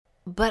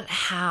But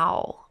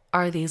how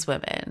are these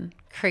women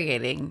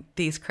creating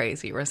these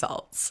crazy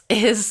results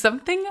is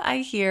something I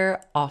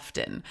hear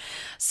often.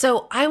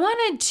 So I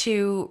wanted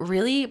to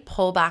really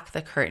pull back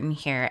the curtain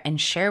here and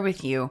share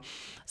with you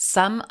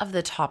some of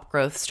the top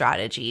growth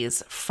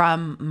strategies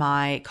from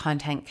my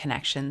Content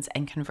Connections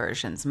and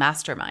Conversions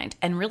Mastermind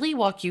and really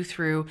walk you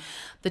through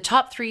the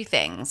top 3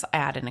 things. I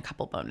add in a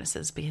couple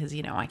bonuses because,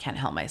 I can't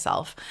help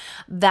myself,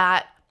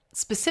 that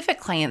specific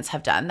clients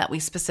have done that we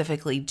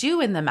specifically do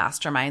in the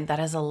mastermind that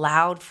has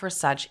allowed for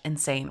such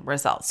insane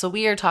results. So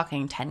we are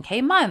talking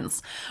 10K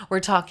months. We're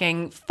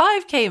talking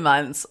 5K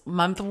months,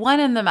 month 1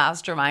 in the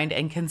mastermind,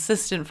 and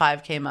consistent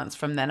 5K months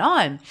from then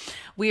on.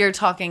 We are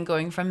talking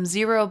going from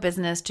 0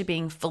 business to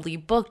being fully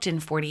booked in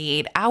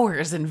 48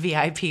 hours in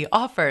VIP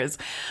offers.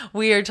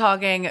 We are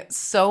talking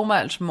so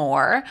much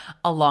more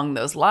along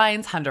those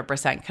lines,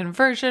 100%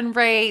 conversion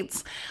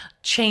rates,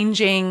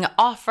 changing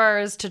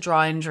offers to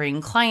draw in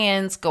dream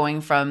clients,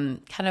 going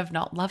from kind of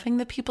not loving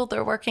the people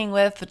they're working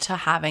with to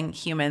having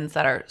humans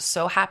that are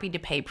so happy to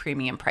pay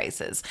premium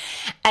prices,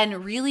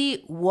 and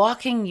really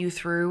walking you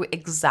through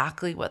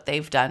exactly what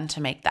they've done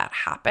to make that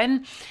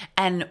happen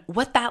and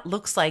what that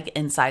looks like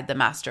inside the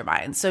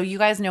mastermind. So you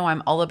guys know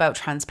I'm all about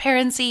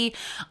transparency.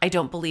 I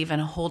don't believe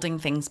in holding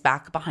things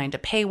back behind a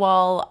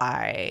paywall.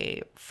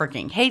 I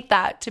freaking hate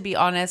that, to be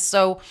honest.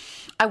 So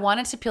I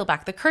wanted to peel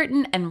back the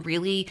curtain and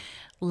really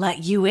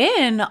let you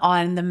in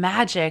on the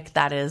magic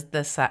that is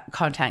the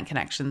Content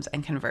Connections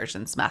and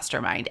Conversions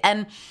Mastermind.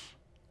 And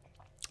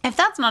if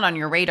that's not on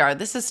your radar,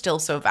 this is still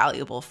so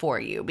valuable for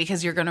you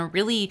because you're going to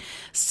really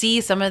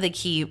see some of the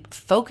key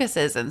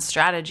focuses and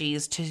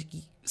strategies to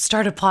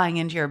start applying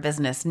into your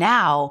business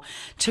now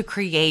to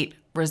create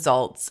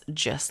results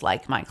just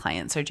like my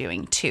clients are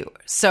doing too.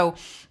 So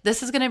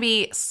this is going to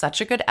be such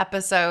a good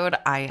episode.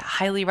 I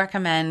highly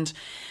recommend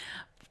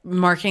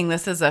marking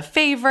this as a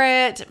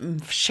favorite,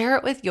 share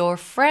it with your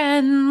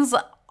friends.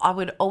 I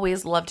would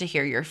always love to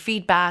hear your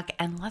feedback,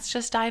 and let's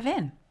just dive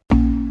in.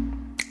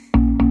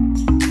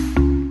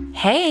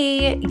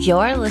 Hey,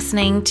 you're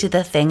listening to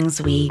The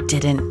Things We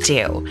Didn't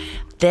Do.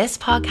 This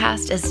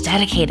podcast is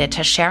dedicated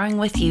to sharing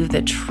with you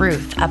the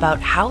truth about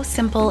how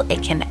simple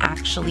it can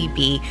actually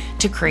be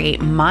to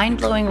create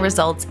mind-blowing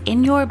results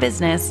in your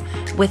business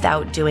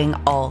without doing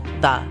all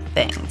the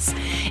things.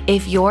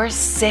 If you're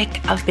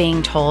sick of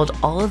being told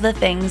all of the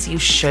things you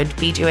should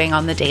be doing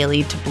on the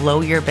daily to blow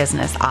your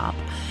business up,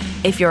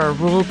 if you're a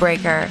rule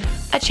breaker,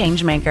 a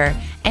change maker,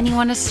 and you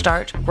want to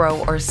start, grow,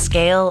 or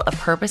scale a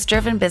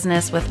purpose-driven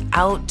business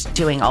without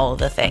doing all of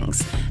the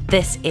things,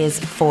 this is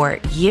for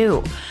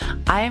you.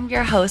 I am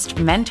your host,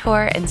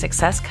 mentor, and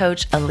success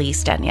coach,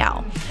 Elise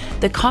Danielle.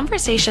 The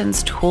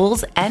conversations,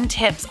 tools, and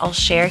tips I'll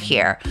share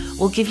here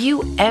will give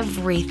you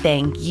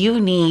everything you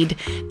need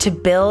to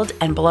build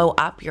and blow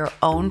up your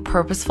own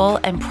purposeful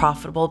and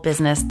profitable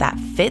business that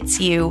fits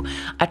you,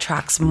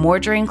 attracts more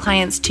dream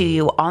clients to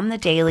you on the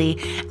daily,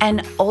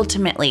 and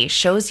ultimately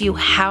shows you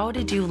how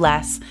to do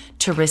less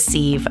to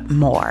receive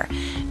more.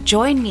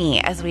 Join me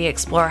as we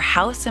explore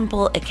how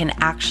simple it can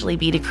actually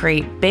be to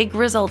create big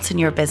results in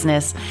your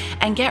business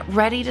and get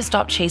ready to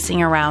stop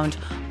chasing around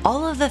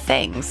all of the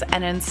things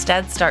and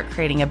instead start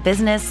creating a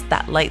business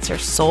that lights your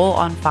soul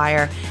on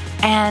fire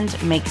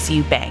and makes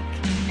you bank.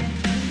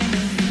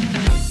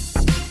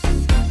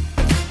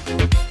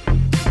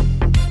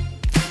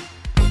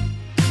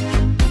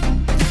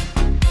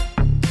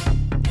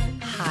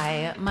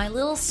 My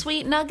little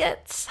sweet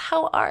nuggets,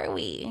 how are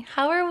we?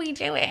 How are we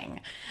doing?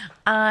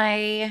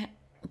 I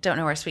don't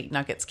know where sweet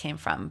nuggets came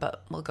from,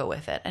 but we'll go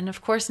with it. And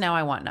of course, now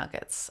I want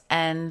nuggets.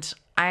 And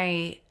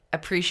I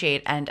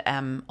appreciate and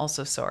am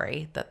also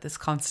sorry that this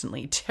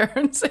constantly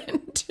turns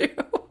into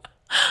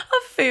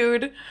a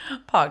food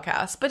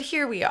podcast. But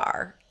here we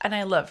are, and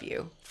I love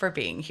you for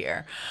being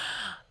here.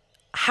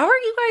 How are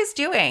you guys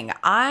doing?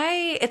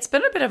 It's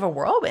been a bit of a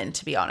whirlwind,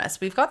 to be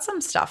honest. We've got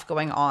some stuff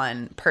going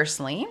on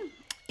personally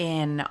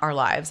in our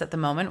lives at the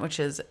moment, which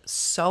is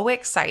so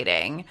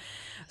exciting,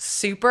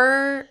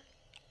 super,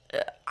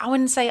 I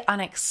wouldn't say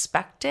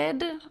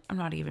unexpected. I'm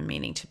not even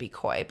meaning to be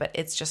coy, but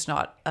it's just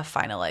not a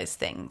finalized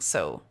thing.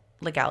 So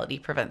legality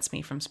prevents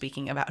me from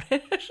speaking about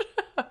it.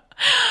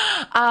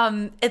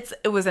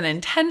 It was an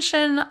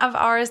intention of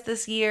ours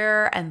this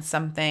year, and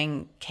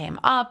something came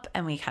up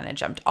and we kind of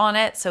jumped on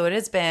it. So it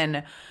has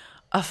been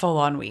a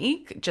full-on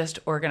week just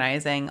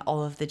organizing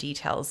all of the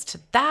details to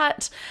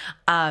that.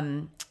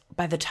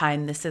 By the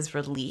time this is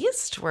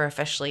released, we're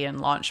officially in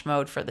launch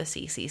mode for the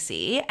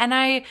CCC. And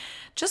I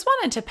just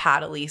wanted to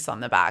pat Elise on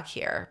the back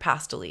here,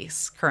 past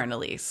Elise, current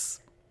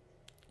Elise,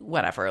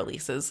 whatever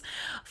Elise is,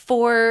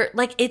 for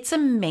it's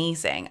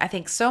amazing. I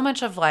think so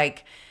much of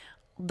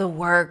the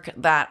work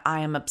that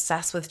I am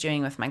obsessed with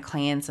doing with my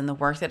clients and the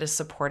work that has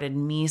supported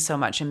me so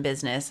much in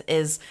business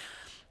is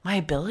my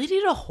ability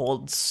to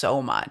hold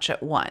so much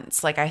at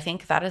once. I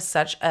think that is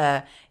such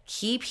a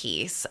key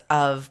piece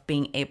of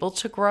being able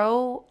to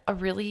grow a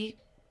really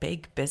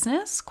big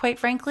business, quite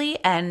frankly,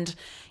 and,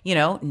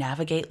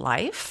 navigate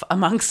life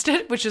amongst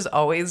it, which is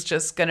always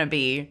just going to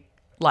be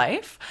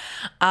life.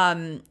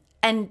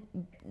 And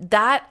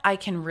that I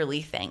can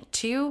really thank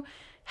to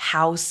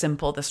how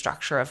simple the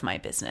structure of my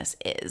business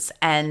is,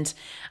 and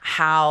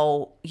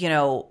how,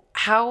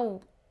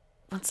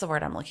 what's the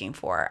word I'm looking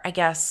for? I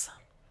guess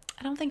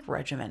I don't think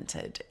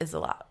regimented is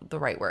the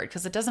right word,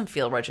 because it doesn't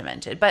feel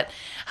regimented, but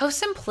how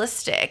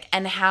simplistic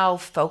and how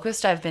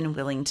focused I've been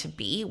willing to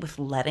be with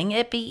letting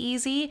it be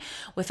easy,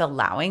 with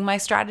allowing my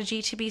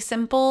strategy to be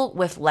simple,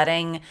 with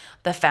letting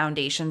the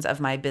foundations of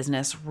my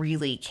business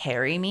really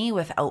carry me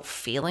without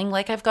feeling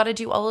like I've got to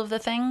do all of the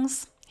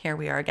things. Here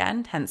we are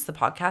again, hence the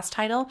podcast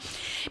title,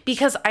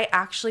 because I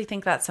actually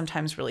think that's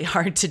sometimes really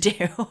hard to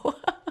do.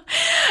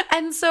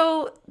 And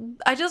so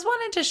I just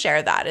wanted to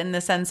share that in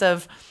the sense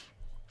of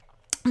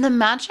the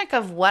magic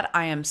of what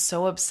I am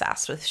so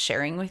obsessed with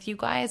sharing with you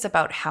guys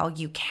about how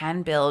you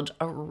can build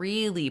a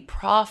really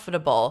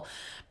profitable,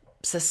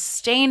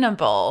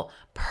 sustainable,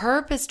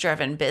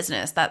 purpose-driven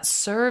business that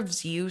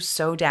serves you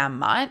so damn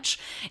much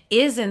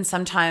is in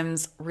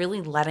sometimes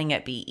really letting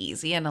it be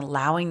easy and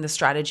allowing the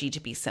strategy to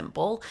be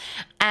simple.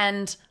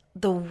 And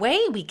the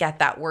way we get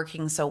that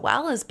working so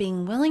well is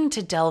being willing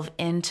to delve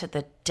into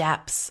the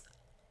depths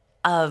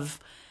of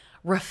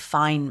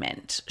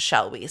refinement,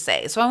 shall we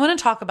say. So I want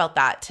to talk about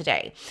that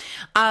today.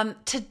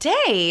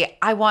 Today,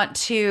 I want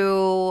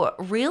to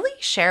really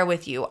share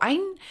with you,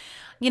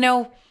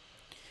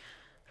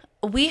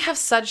 we have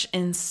such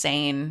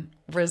insane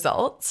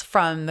results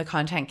from the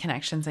Content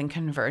Connections and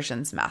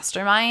Conversions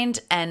Mastermind,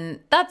 and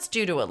that's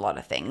due to a lot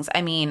of things.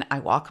 I mean, I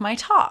walk my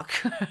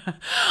talk.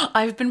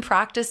 I've been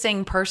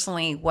practicing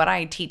personally what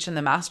I teach in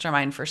the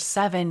mastermind for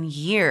 7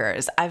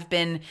 years. I've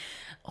been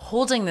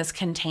holding this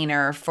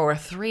container for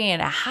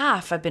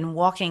 3.5. I've been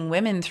walking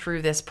women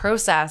through this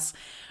process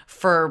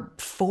for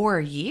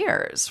 4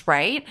 years,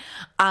 right?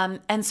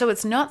 And so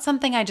it's not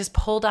something I just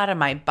pulled out of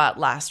my butt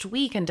last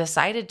week and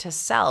decided to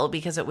sell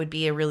because it would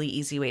be a really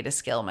easy way to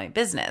scale my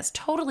business.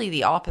 Totally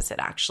the opposite,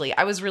 actually.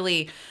 I was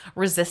really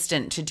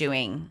resistant to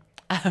doing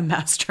a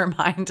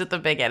mastermind at the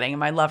beginning.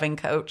 My loving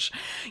coach,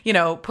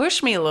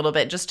 pushed me a little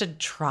bit just to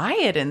try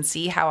it and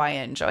see how I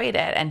enjoyed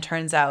it. And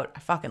turns out I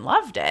fucking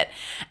loved it.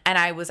 And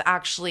I was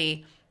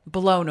actually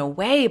blown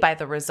away by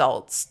the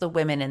results the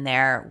women in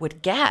there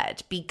would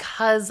get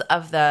because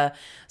of the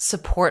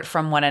support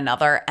from one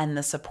another and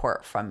the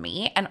support from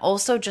me, and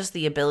also just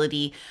the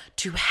ability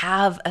to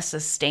have a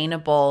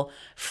sustainable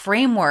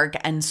framework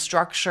and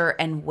structure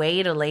and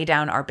way to lay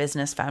down our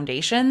business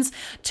foundations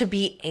to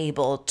be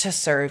able to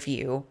serve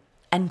you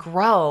and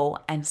grow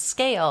and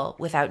scale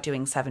without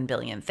doing 7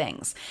 billion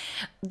things.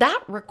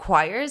 That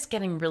requires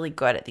getting really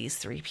good at these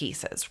 3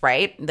 pieces,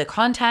 right? The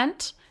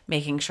content,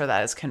 making sure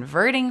that is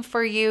converting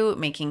for you,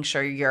 making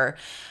sure you're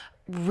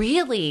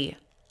really,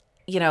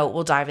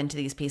 we'll dive into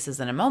these pieces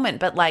in a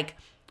moment, but like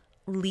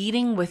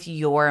leading with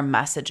your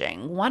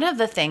messaging. One of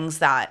the things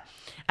that,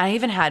 and I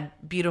even had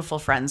beautiful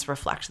friends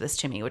reflect this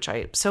to me, which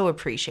I so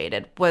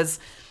appreciated, was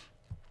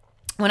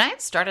when I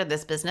started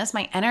this business,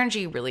 my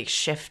energy really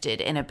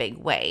shifted in a big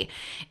way,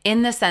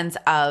 in the sense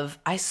of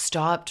I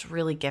stopped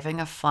really giving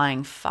a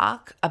flying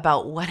fuck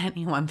about what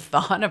anyone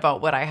thought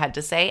about what I had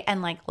to say.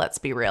 And let's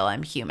be real,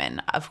 I'm human.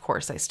 Of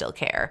course I still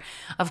care.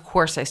 Of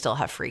course I still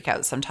have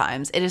freakouts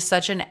sometimes. It is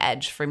such an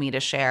edge for me to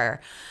share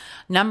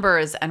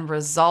numbers and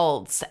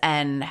results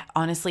and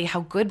honestly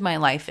how good my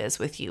life is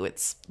with you.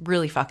 It's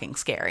really fucking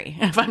scary,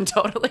 if I'm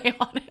totally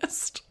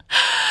honest.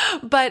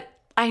 But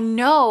I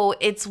know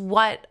it's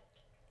what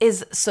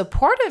is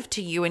supportive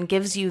to you and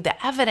gives you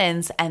the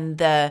evidence and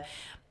the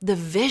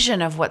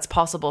vision of what's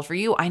possible for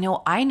you. I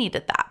know I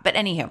needed that. But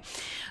anywho,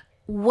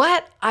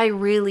 what I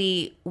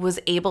really was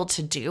able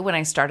to do when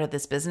I started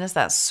this business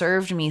that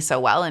served me so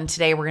well, and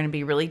today we're going to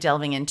be really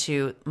delving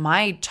into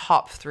my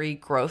top 3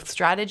 growth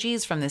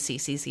strategies from the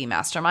CCC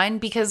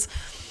Mastermind, because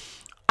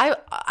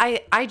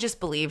I just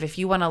believe if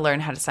you want to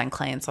learn how to sign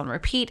clients on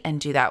repeat and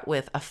do that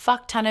with a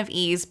fuck ton of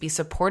ease, be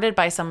supported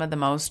by some of the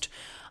most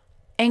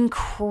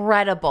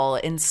incredible,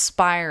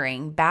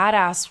 inspiring,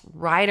 badass,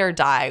 ride or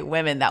die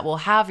women that will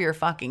have your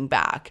fucking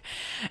back,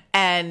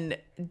 and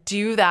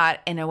do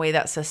that in a way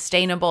that's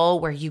sustainable,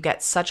 where you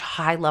get such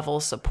high level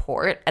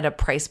support at a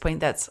price point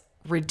that's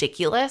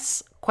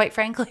ridiculous, quite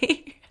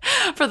frankly,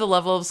 for the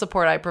level of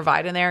support I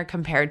provide in there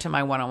compared to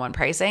my one-on-one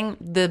pricing,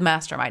 the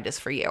mastermind is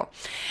for you.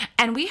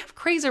 And we have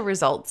crazy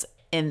results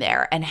in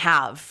there and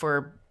have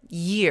for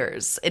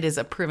years. It is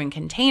a proven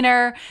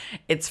container.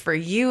 It's for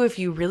you if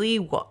you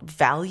really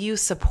value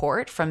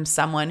support from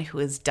someone who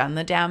has done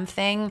the damn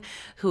thing,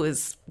 who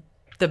is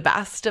the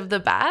best of the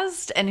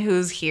best, and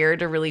who's here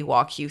to really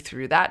walk you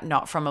through that,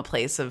 not from a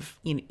place of,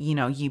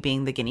 you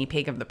being the guinea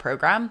pig of the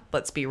program.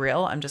 Let's be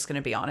real. I'm just going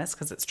to be honest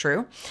because it's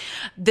true.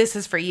 This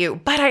is for you.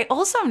 But I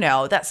also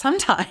know that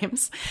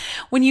sometimes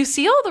when you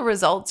see all the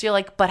results, you're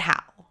like, but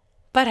how?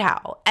 But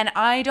how? And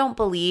I don't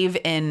believe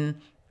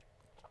in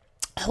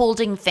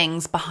holding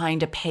things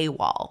behind a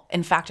paywall.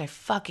 In fact, I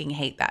fucking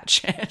hate that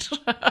shit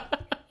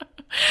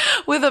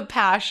with a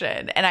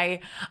passion. And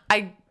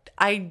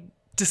I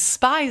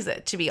despise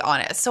it, to be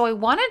honest. So I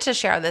wanted to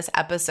share this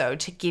episode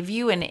to give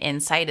you an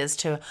insight as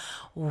to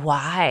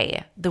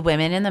why the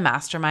women in the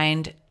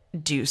mastermind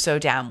do so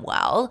damn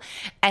well.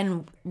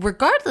 And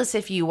regardless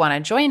if you want to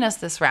join us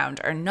this round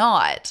or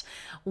not,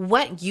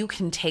 what you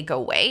can take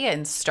away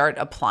and start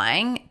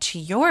applying to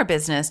your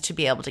business to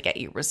be able to get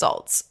you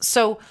results.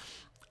 So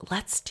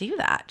let's do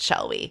that,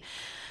 shall we?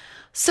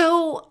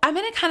 So I'm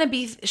going to kind of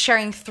be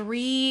sharing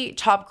 3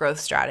 top growth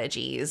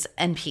strategies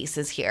and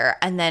pieces here,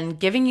 and then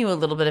giving you a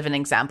little bit of an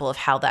example of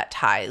how that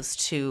ties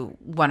to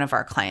one of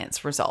our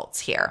clients' results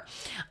here.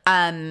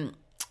 And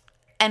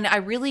I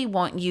really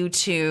want you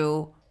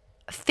to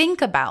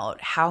think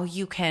about how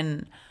you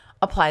can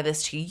apply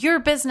this to your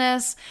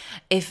business.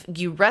 If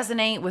you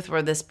resonate with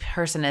where this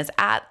person is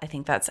at, I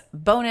think that's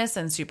bonus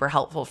and super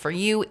helpful for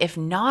you. If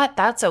not,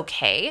 that's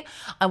okay.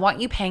 I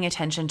want you paying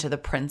attention to the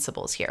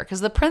principles here,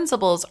 because the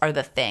principles are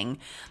the thing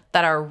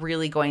that are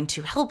really going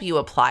to help you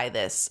apply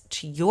this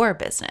to your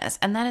business.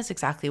 And that is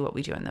exactly what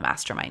we do in the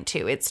mastermind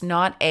too. It's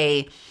not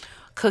a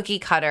cookie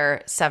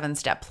cutter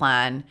 7-step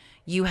plan.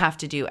 You have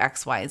to do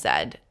X, Y,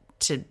 Z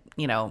to,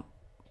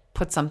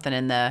 put something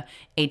in the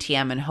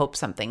ATM and hope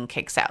something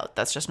kicks out.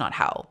 That's just not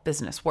how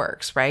business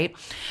works, right?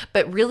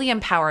 But really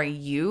empower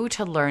you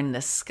to learn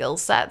the skill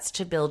sets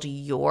to build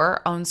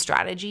your own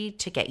strategy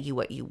to get you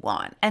what you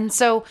want. And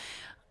so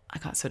I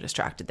got so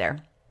distracted there,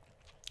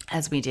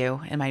 as we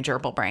do in my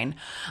gerbil brain.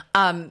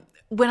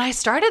 When I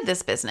started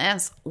this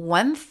business,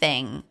 one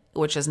thing,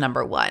 which is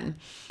number 1,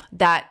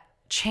 that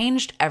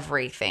changed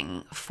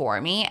everything for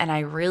me, and I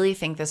really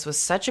think this was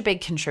such a big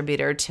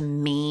contributor to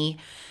me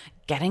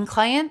getting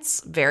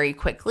clients very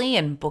quickly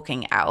and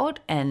booking out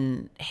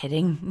and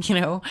hitting,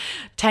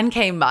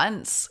 10K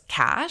months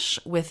cash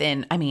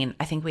within, I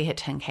think we hit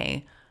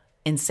 10K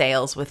in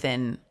sales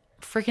within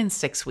freaking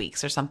 6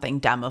 weeks or something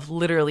dumb of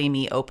literally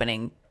me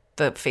opening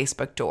the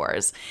Facebook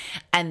doors.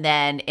 And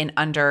then in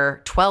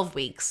under 12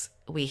 weeks,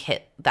 we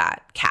hit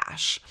that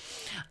cash.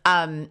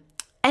 And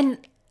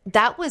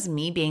that was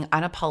me being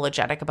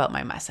unapologetic about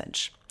my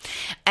message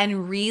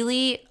and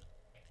really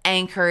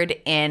anchored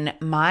in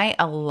my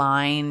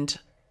aligned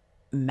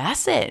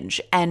message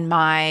and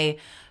my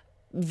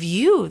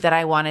view that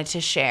I wanted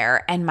to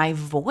share and my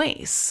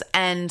voice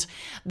and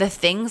the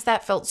things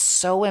that felt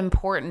so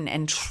important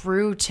and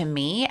true to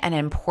me and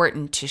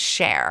important to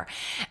share.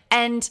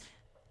 And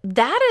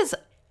that is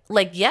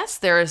yes,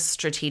 there are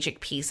strategic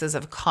pieces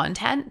of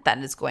content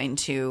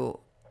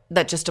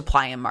that just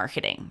apply in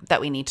marketing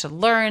that we need to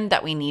learn,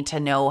 that we need to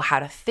know how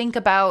to think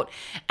about.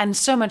 And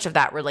so much of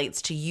that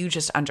relates to you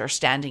just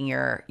understanding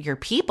your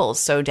people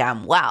so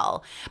damn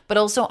well, but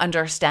also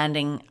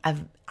understanding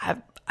a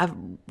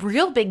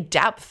real big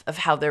depth of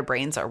how their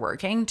brains are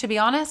working, to be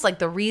honest.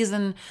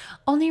 The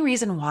only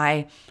reason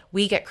why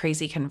we get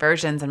crazy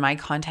conversions and my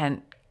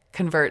content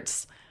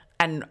converts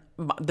and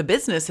the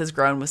business has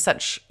grown with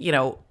such,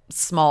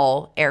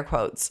 small air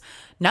quotes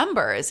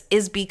numbers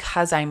is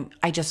because I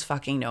just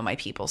fucking know my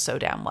people so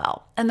damn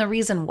well. And the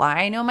reason why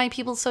I know my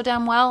people so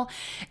damn well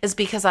is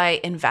because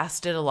I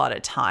invested a lot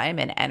of time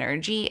and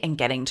energy in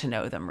getting to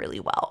know them really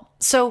well.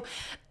 So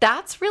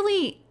that's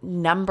really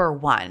number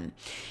 1,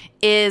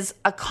 is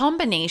a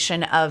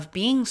combination of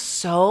being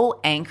so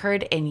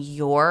anchored in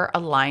your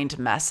aligned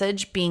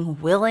message, being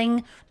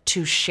willing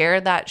to share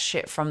that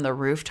shit from the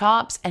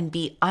rooftops and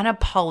be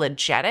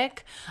unapologetic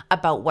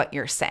about what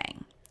you're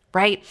saying.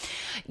 Right?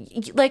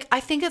 I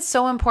think it's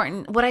so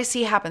important. What I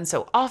see happen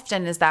so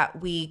often is that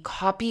we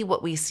copy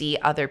what we see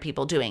other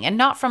people doing, and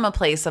not from a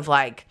place of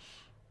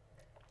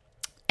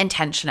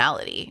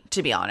intentionality,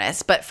 to be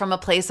honest, but from a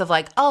place of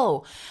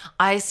oh,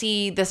 I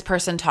see this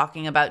person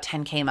talking about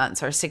 10K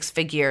months or 6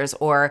 figures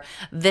or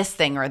this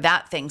thing or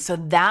that thing. So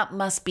that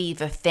must be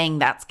the thing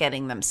that's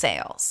getting them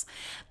sales.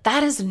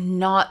 That is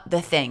not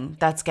the thing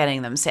that's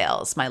getting them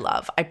sales, my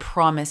love. I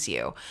promise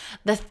you.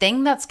 The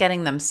thing that's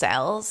getting them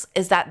sales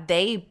is that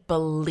they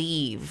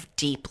believe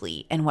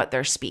deeply in what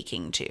they're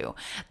speaking to.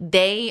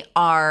 They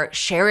are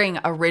sharing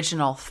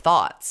original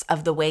thoughts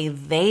of the way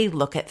they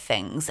look at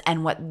things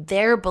and what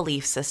their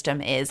belief system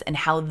is and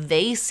how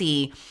they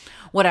see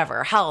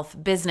whatever, health,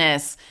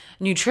 business,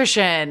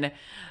 nutrition,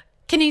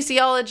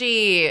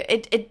 kinesiology,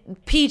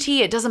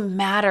 PT, it doesn't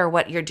matter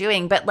what you're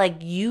doing,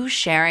 but you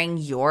sharing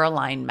your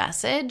aligned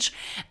message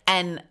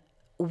and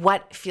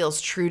what feels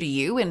true to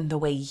you and the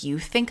way you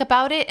think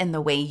about it and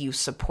the way you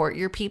support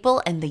your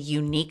people and the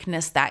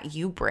uniqueness that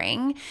you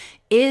bring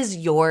is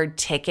your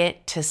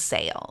ticket to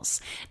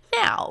sales.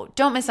 Now,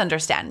 don't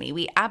misunderstand me.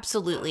 We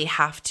absolutely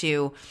have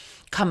to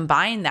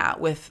combine that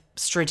with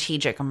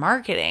strategic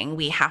marketing.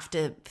 We have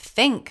to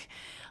think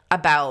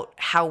about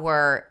how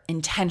we're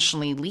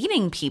intentionally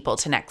leading people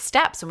to next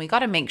steps. And we got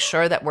to make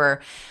sure that we're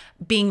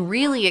being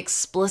really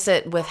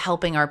explicit with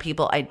helping our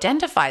people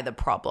identify the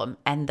problem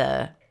and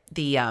the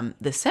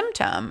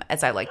symptom,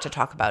 as I like to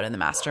talk about in the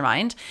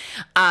mastermind.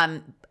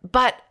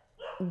 But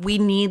we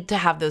need to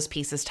have those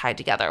pieces tied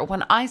together.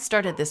 When I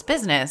started this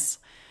business,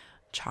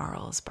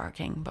 Charles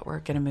barking, but we're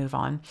going to move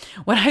on.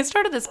 When I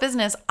started this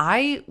business,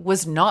 I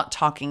was not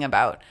talking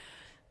about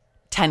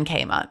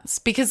 10K months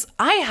because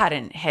I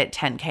hadn't hit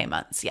 10K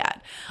months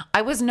yet.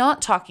 I was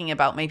not talking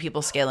about my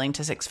people scaling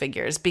to 6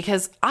 figures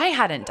because I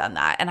hadn't done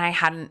that and I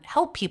hadn't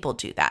helped people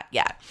do that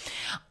yet.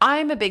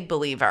 I'm a big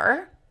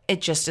believer.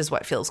 It just is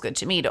what feels good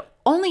to me to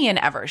only and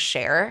ever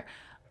share,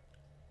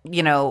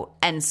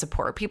 and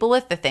support people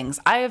with the things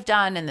I have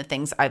done and the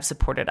things I've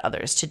supported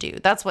others to do.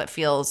 That's what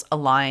feels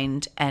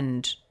aligned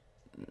and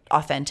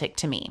authentic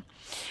to me.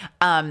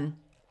 And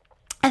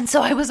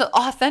so I was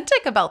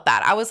authentic about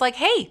that. I was like,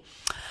 hey,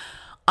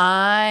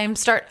 I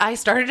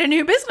started a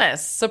new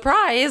business.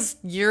 Surprise.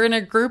 You're in a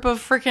group of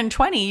freaking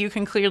 20. You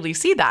can clearly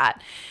see that.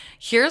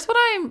 Here's what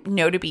I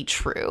know to be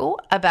true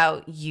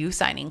about you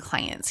signing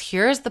clients.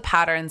 Here's the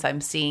patterns I'm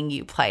seeing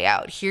you play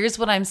out. Here's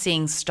what I'm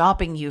seeing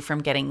stopping you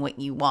from getting what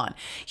you want.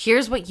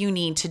 Here's what you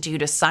need to do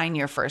to sign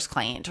your first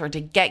client or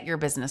to get your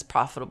business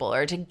profitable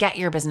or to get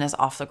your business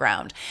off the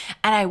ground.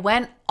 And I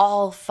went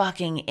all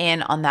fucking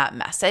in on that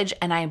message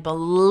and I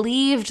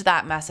believed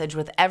that message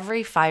with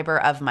every fiber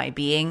of my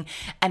being,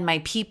 and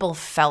my people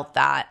felt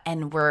that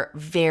and were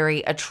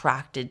very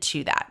attracted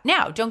to that.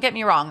 Now, don't get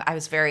me wrong, I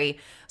was very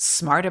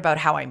smart about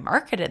how I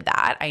marketed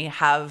that. I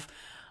have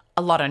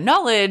a lot of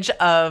knowledge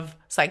of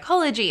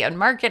psychology and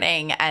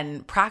marketing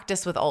and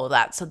practice with all of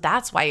that. So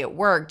that's why it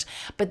worked.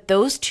 But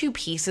those two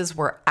pieces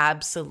were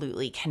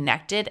absolutely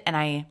connected. And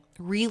I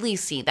really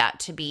see that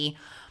to be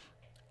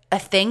a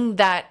thing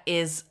that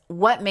is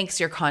what makes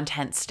your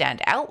content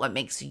stand out, what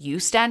makes you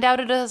stand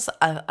out as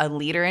a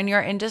leader in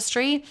your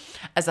industry,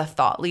 as a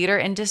thought leader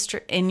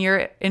in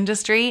your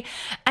industry.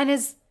 And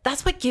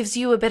that's what gives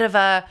you a bit of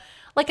a,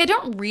 I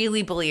don't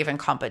really believe in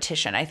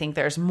competition. I think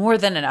there's more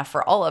than enough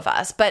for all of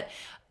us, but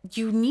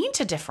you need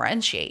to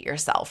differentiate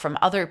yourself from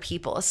other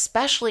people,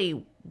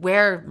 especially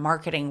where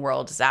marketing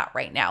world is at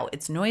right now.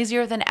 It's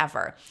noisier than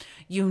ever.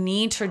 You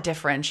need to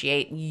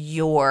differentiate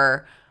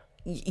you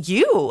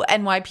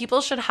and why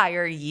people should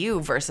hire you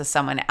versus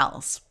someone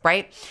else,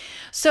 right?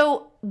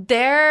 So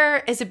there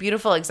is a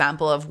beautiful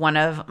example of one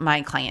of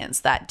my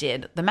clients that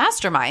did the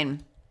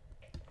mastermind.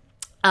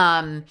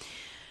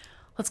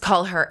 Let's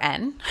call her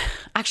N.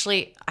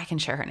 Actually, I can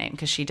share her name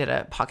because she did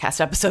a podcast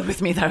episode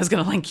with me that I was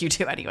going to link you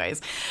to anyways.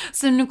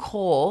 So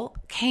Nicole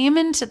came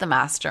into the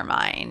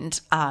mastermind,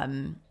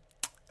 and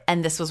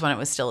this was when it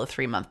was still a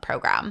 3-month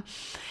program,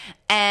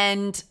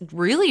 and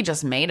really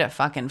just made a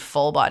fucking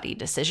full body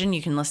decision.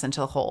 You can listen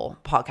to the whole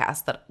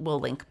podcast that we'll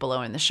link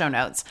below in the show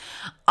notes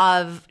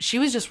of she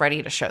was just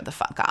ready to show the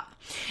fuck up.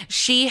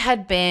 She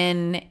had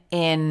been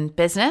in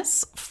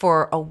business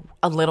for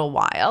a little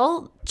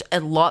while,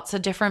 lots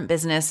of different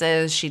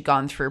businesses. She'd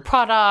gone through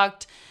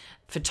product,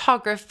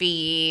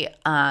 photography,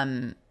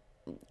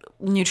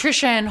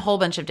 nutrition, whole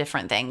bunch of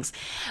different things.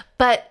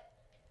 But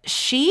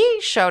she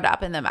showed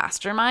up in the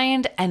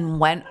mastermind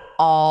and went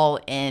all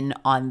in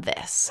on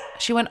this.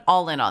 She went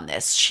all in on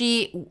this.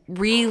 She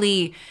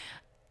really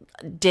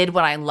did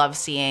what I love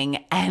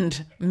seeing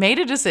and made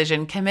a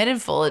decision, committed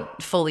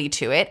fully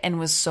to it, and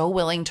was so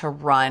willing to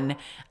run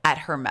at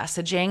her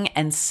messaging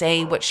and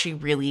say what she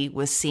really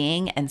was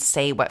seeing and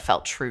say what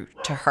felt true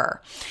to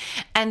her.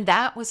 And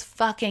that was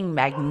fucking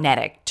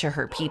magnetic to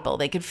her people.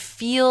 They could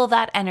feel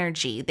that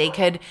energy. They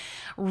could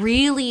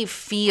really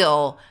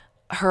feel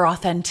her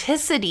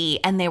authenticity,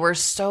 and they were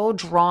so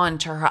drawn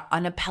to her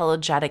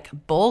unapologetic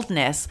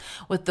boldness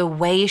with the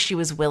way she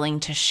was willing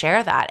to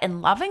share that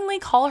and lovingly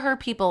call her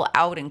people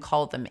out and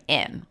call them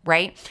in,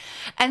 right?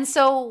 And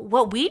so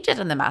what we did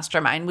in the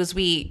mastermind was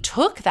we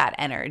took that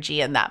energy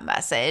and that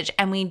message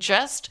and we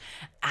just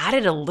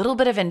added a little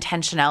bit of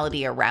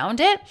intentionality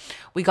around it.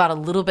 We got a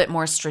little bit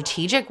more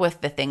strategic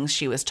with the things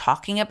she was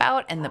talking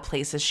about and the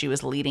places she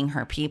was leading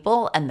her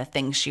people and the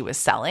things she was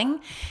selling.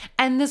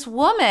 And this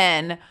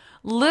woman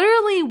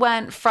literally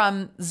went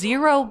from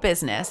zero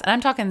business, and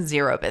I'm talking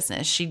zero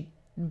business. She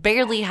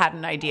barely had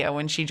an idea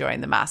when she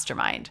joined the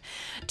mastermind,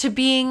 to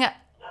being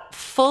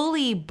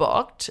fully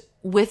booked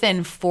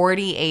within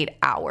 48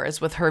 hours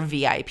with her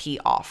VIP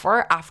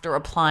offer after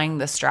applying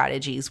the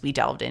strategies we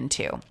delved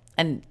into.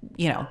 And,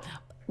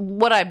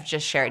 what I've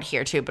just shared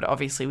here too, but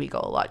obviously we go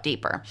a lot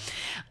deeper.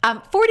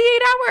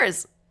 48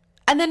 hours,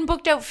 and then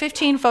booked out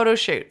 15 photo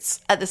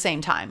shoots at the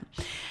same time.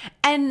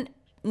 And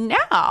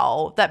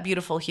now that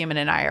beautiful human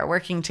and I are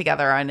working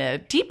together on a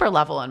deeper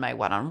level in my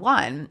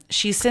one-on-one,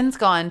 she's since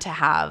gone to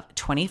have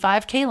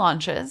 25K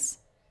launches.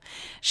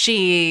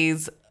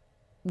 She's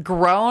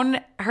grown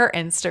her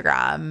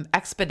Instagram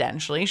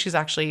exponentially. She's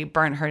actually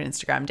burned her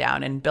Instagram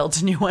down and built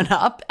a new one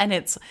up, and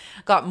it's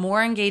got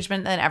more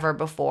engagement than ever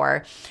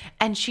before.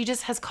 And she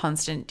just has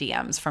constant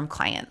DMs from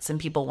clients and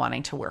people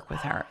wanting to work with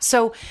her.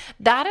 So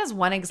that is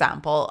one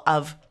example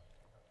of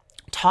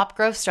top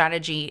growth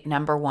strategy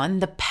number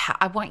one.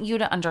 I want you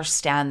to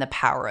understand the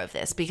power of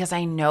this, because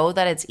I know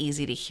that it's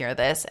easy to hear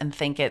this and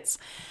think it's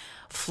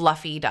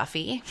fluffy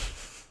duffy.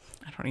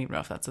 I don't even know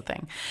if that's a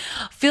thing.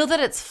 Feel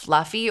that it's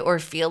fluffy or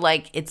feel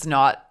like it's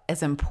not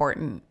as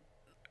important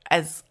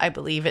as I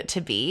believe it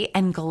to be,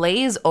 and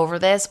glaze over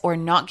this or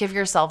not give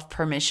yourself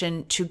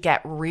permission to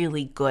get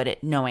really good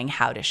at knowing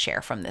how to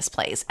share from this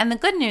place. And the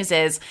good news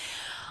is,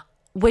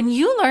 when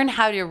you learn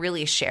how to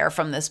really share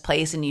from this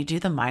place and you do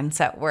the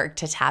mindset work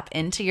to tap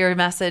into your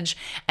message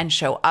and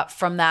show up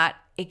from that,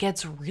 it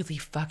gets really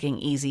fucking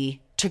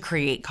easy to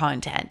create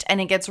content. And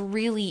it gets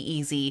really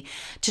easy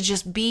to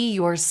just be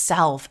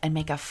yourself and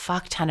make a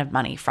fuck ton of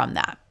money from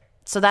that.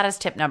 So that is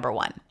tip number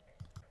 1.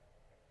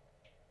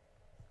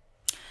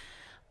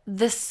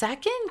 The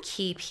second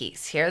key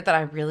piece here that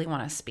I really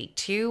want to speak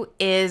to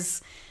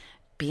is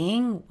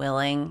being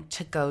willing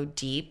to go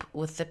deep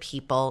with the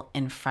people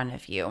in front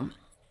of you.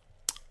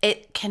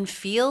 It can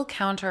feel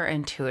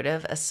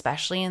counterintuitive,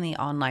 especially in the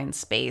online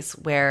space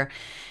where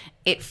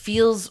it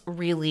feels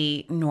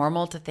really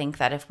normal to think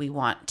that if we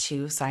want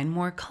to sign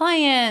more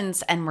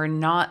clients and we're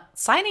not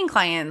signing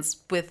clients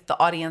with the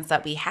audience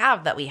that we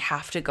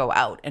have to go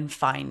out and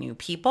find new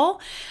people.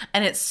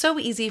 And it's so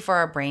easy for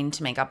our brain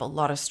to make up a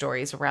lot of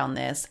stories around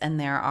this. And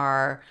there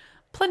are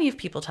plenty of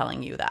people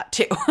telling you that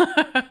too.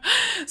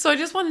 So I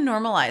just want to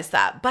normalize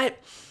that. But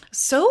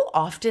so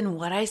often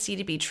what I see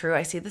to be true,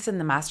 I see this in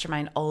the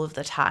mastermind all of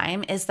the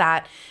time, is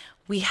that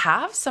we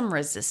have some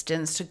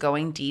resistance to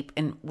going deep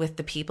in with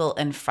the people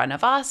in front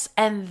of us.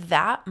 And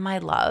that, my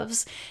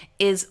loves,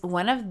 is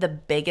one of the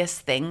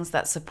biggest things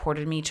that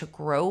supported me to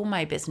grow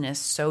my business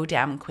so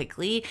damn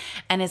quickly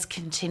and has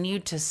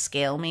continued to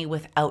scale me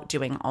without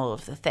doing all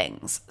of the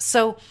things.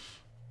 So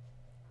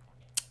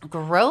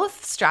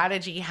growth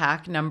strategy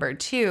hack number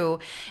 2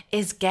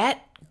 is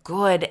get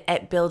good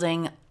at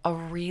building a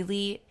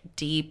really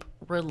deep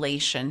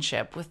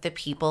relationship with the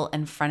people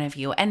in front of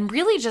you and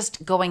really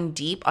just going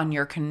deep on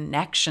your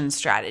connection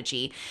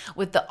strategy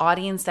with the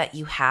audience that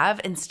you have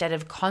instead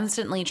of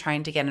constantly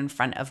trying to get in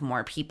front of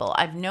more people.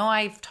 I know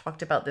I've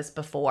talked about this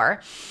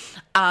before,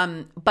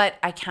 but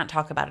I can't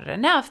talk about it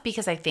enough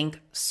because I think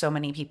so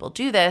many people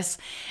do this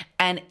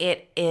and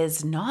it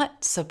is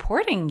not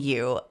supporting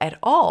you at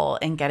all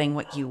in getting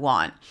what you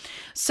want.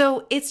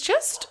 So it's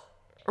just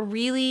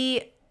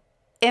really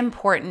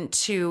important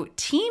to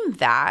team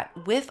that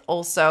with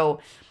also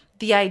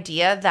the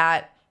idea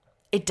that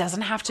it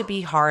doesn't have to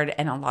be hard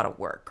and a lot of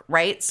work,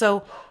 right?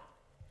 So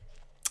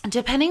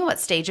depending what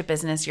stage of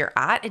business you're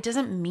at, it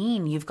doesn't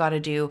mean you've got to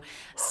do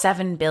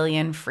 7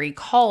 billion free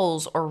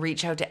calls or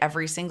reach out to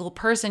every single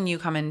person you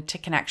come into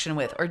connection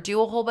with or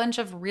do a whole bunch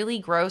of really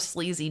gross,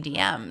 sleazy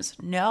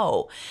DMs.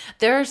 No,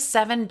 there are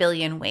 7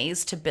 billion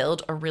ways to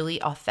build a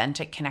really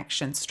authentic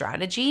connection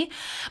strategy,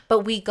 but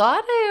we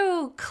got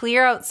to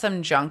clear out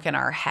some junk in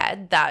our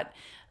head that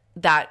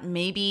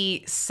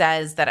maybe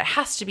says that it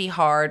has to be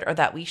hard or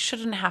that we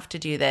shouldn't have to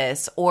do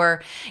this,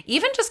 or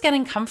even just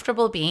getting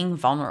comfortable being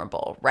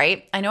vulnerable,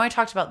 right? I know I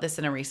talked about this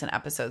in a recent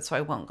episode, so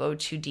I won't go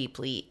too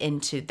deeply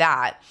into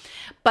that,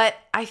 but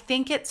I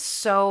think it's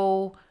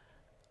so,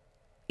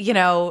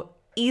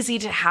 easy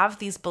to have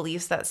these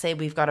beliefs that say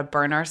we've got to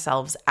burn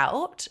ourselves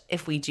out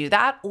if we do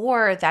that,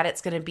 or that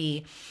it's going to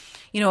be,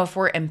 if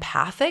we're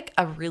empathic,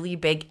 a really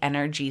big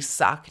energy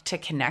suck to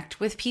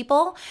connect with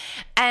people.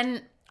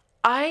 And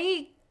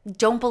I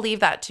don't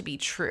believe that to be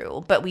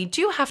true, but we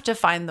do have to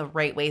find the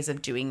right ways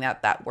of doing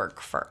that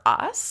work for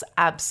us.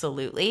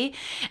 Absolutely.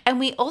 And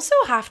we also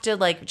have to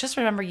just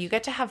remember you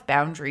get to have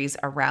boundaries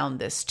around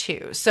this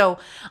too. So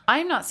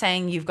I'm not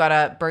saying you've got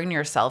to burn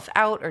yourself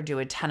out or do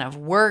a ton of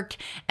work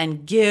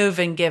and give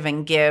and give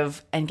and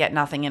give and get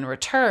nothing in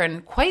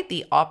return. Quite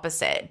the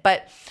opposite.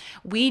 But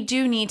we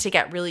do need to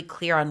get really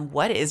clear on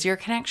what is your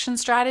connection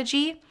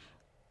strategy.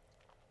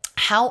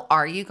 How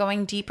are you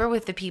going deeper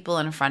with the people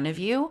in front of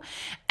you?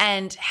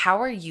 And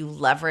how are you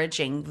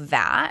leveraging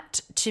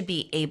that to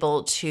be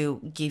able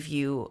to give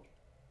you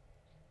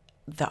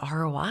the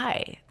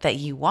ROI that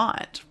you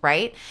want,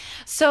 right?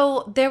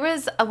 So there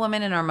was a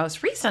woman in our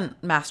most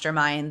recent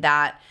mastermind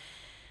that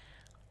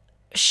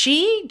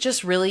she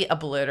just really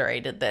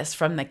obliterated this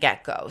from the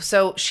get-go.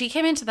 So she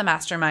came into the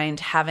mastermind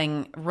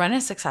having run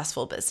a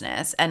successful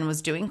business and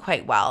was doing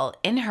quite well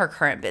in her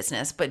current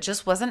business, but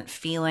just wasn't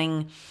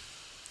feeling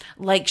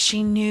like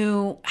she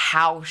knew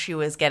how she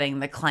was getting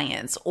the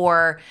clients,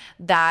 or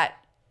that,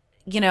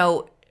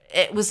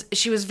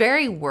 she was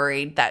very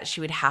worried that she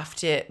would have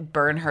to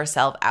burn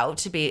herself out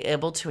to be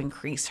able to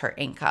increase her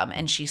income.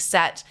 And she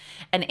set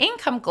an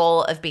income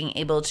goal of being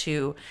able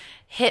to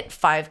hit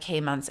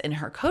 5K months in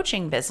her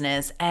coaching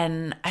business.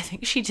 And I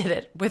think she did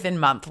it within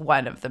month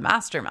 1 of the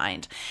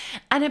mastermind.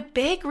 And a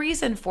big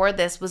reason for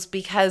this was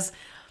because,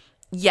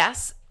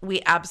 yes,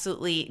 we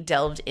absolutely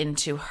delved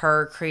into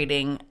her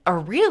creating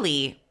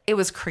it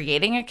was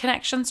creating a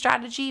connection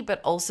strategy, but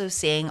also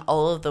seeing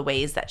all of the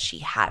ways that she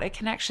had a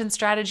connection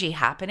strategy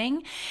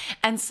happening.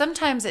 And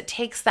sometimes it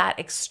takes that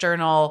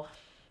external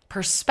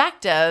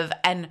perspective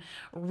and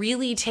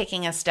really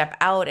taking a step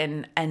out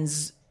and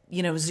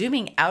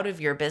zooming out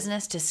of your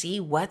business to see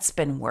what's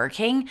been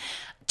working,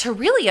 to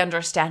really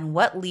understand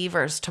what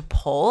levers to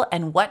pull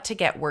and what to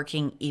get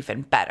working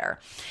even better.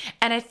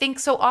 And I think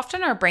so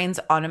often our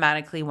brains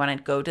automatically want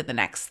to go to the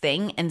next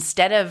thing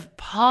instead of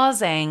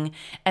pausing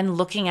and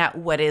looking at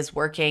what is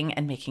working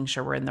and making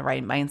sure we're in the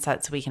right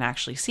mindset so we can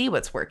actually see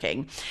what's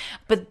working.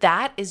 But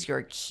that is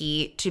your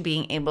key to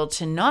being able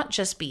to not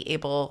just be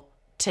able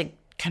to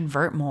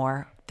convert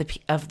more,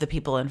 the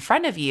people in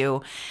front of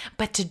you,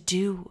 but to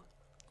do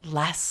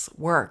less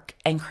work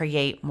and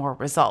create more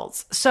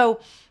results.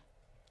 So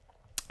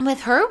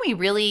with her, we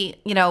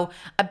really,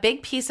 a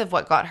big piece of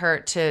what got her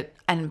to,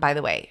 and by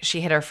the way,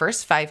 she hit her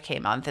first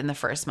 5K month in the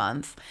first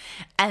month,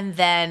 and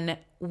then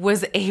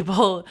was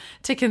able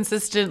to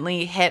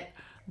consistently hit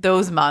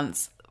those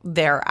months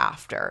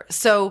thereafter.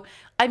 So,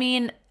 I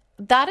mean,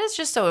 that is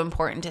just so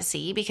important to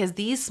see, because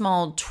these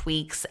small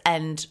tweaks,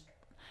 and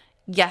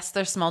yes,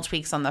 there's small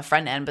tweaks on the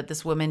front end, but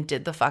this woman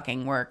did the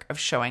fucking work of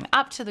showing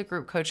up to the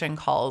group coaching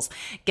calls,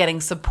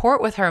 getting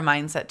support with her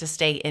mindset to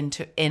stay in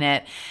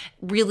it,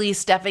 really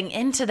stepping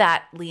into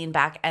that lean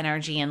back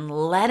energy and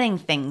letting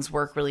things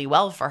work really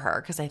well for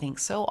her. Because I think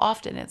so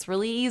often it's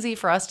really easy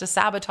for us to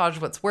sabotage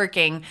what's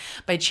working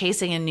by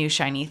chasing a new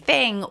shiny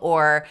thing,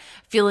 or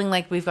feeling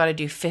like we've got to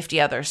do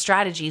 50 other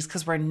strategies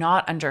because we're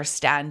not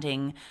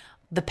understanding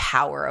the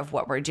power of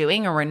what we're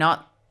doing, or we're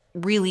not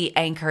really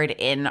anchored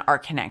in our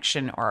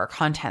connection or our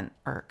content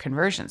or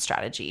conversion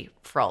strategy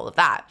for all of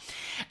that.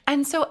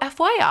 And so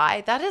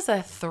FYI, that is a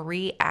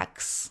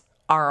 3x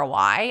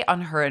ROI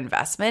on her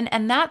investment,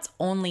 and that's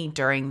only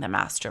during the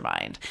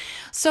mastermind.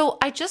 So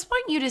I just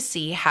want you to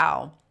see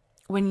how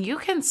when you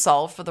can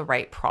solve for the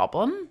right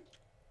problem,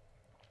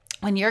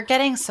 when you're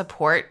getting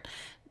support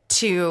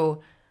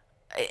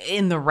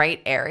in the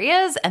right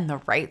areas and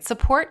the right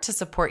support to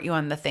support you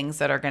on the things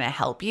that are going to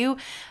help you,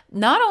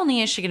 not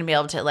only is she going to be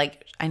able to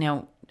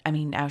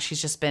now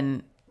she's just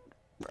been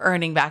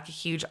earning back a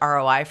huge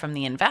ROI from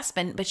the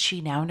investment, but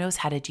she now knows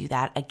how to do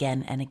that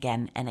again and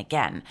again and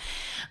again.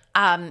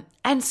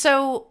 And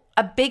so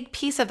a big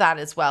piece of that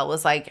as well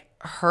was like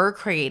her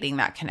creating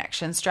that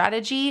connection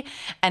strategy.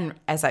 And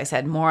as I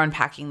said, more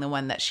unpacking the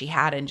one that she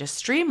had and just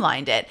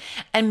streamlined it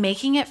and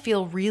making it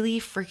feel really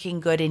freaking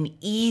good and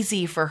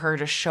easy for her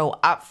to show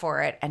up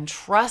for it and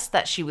trust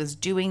that she was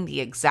doing the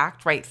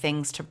exact right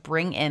things to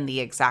bring in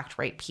the exact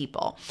right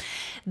people.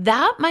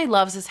 That, my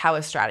loves, is how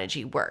a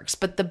strategy works,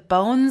 but the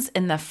bones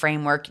in the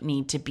framework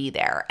need to be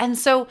there. And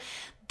so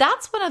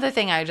that's one other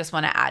thing I just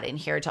want to add in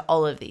here to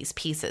all of these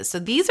pieces. So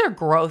these are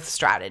growth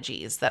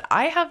strategies that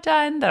I have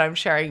done, that I'm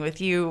sharing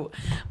with you,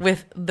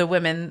 with the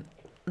women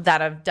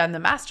that have done the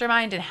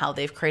mastermind and how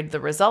they've created the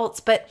results.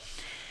 But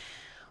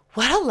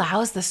what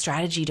allows the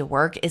strategy to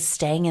work is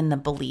staying in the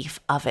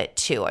belief of it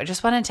too. I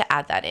just wanted to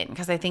add that in,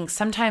 because I think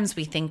sometimes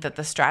we think that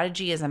the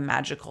strategy is a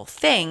magical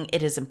thing.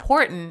 It is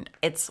important.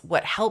 It's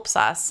what helps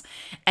us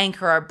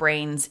anchor our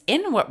brains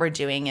in what we're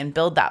doing and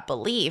build that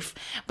belief.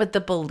 But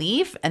the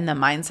belief and the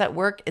mindset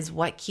work is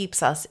what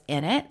keeps us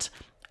in it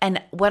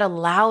and what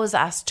allows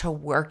us to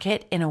work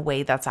it in a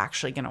way that's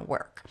actually going to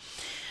work.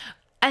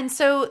 And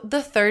so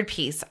the third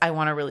piece I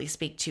want to really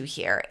speak to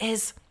here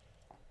is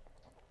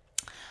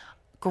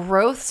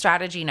growth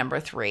strategy number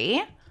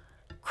 3,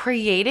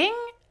 creating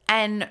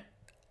and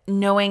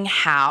knowing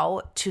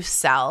how to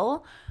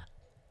sell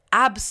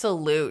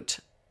absolute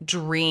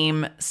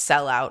dream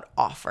sellout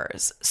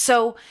offers.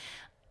 So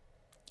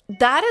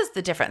that is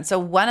the difference. So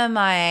one of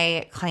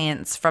my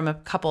clients from a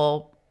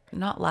couple,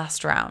 not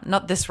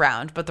this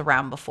round, but the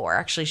round before,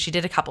 actually, she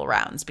did a couple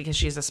rounds because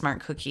she's a smart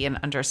cookie and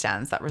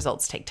understands that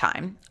results take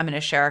time. I'm going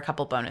to share a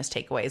couple bonus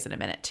takeaways in a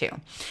minute too.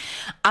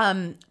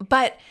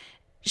 But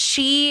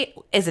she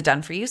is a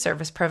done-for-you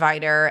service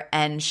provider,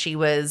 and she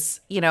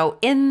was,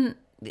 in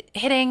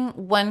hitting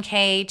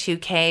 1K,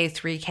 2K,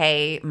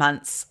 3K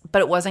months,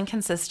 but it wasn't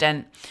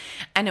consistent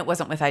and it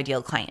wasn't with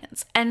ideal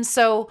clients. And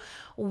so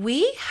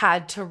we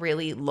had to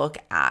really look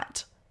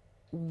at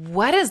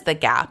what is the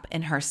gap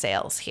in her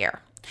sales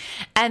here.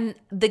 And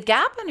the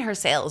gap in her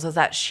sales is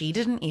that she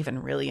didn't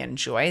even really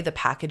enjoy the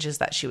packages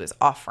that she was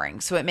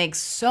offering. So it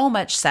makes so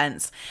much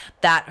sense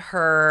that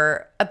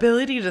her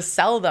ability to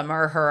sell them,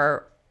 or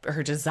her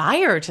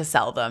desire to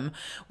sell them,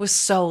 was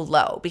so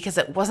low, because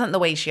it wasn't the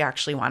way she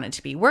actually wanted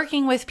to be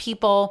working with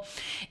people.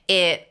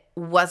 It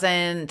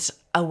wasn't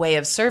a way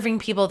of serving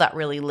people that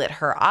really lit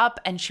her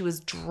up, and she was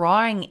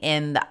drawing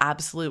in the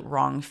absolute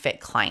wrong fit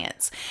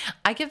clients.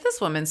 I give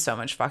this woman so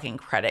much fucking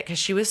credit, because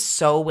she was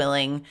so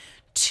willing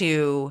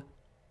to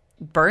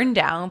burn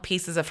down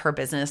pieces of her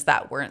business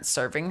that weren't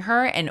serving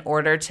her in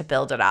order to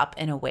build it up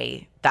in a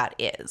way that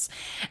is.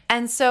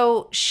 And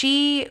so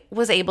she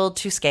was able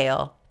to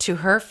scale to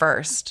her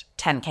first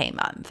 10K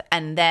month.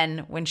 And then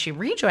when she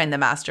rejoined the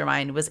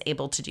mastermind, was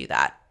able to do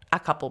that a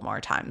couple more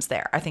times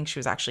there. I think she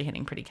was actually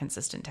hitting pretty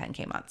consistent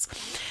 10K months.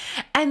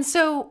 And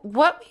so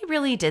what we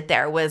really did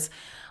there was,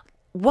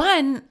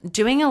 one,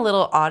 doing a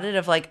little audit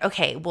of like,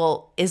 okay,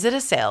 well, is it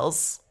a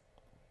sales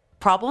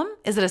problem?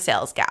 Is it a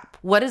sales gap?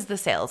 What is the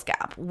sales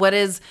gap?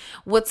 What's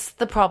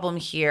the problem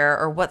here,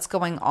 or what's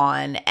going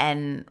on?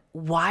 And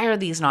why are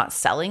these not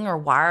selling, or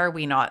why are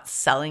we not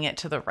selling it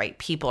to the right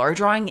people, or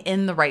drawing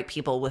in the right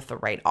people with the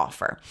right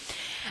offer?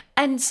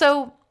 And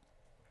so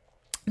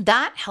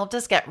that helped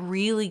us get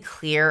really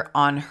clear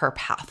on her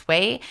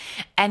pathway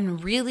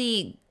and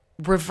really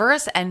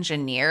reverse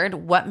engineered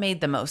what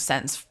made the most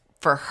sense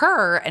for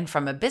her and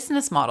from a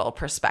business model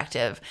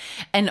perspective,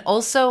 and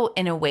also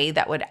in a way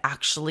that would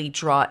actually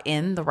draw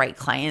in the right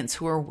clients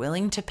who are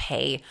willing to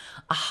pay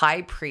a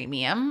high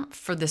premium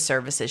for the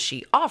services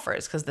she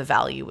offers because the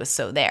value was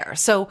so there.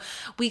 So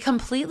we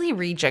completely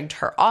rejigged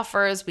her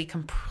offers. We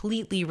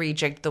completely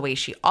rejigged the way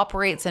she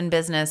operates in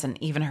business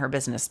and even her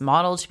business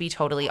model, to be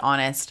totally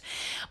honest.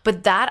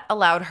 But that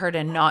allowed her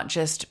to not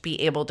just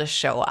be able to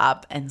show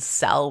up and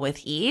sell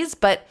with ease,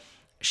 but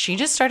she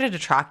just started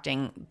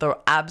attracting the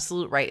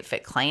absolute right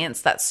fit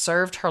clients that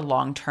served her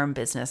long-term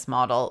business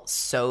model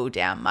so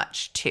damn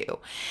much too.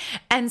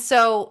 And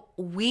so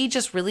we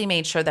just really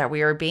made sure that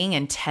we were being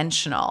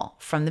intentional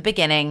from the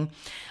beginning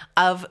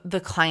of the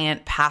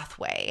client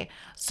pathway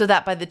so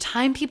that by the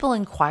time people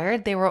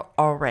inquired, they were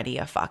already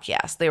a fuck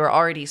yes. They were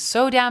already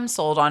so damn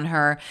sold on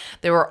her.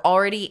 They were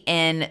already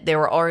in. They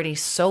were already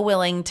so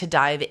willing to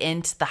dive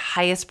into the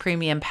highest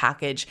premium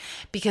package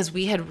because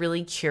we had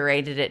really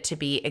curated it to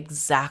be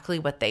exactly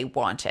what they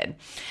wanted.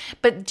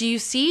 But do you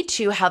see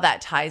too how that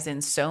ties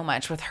in so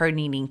much with her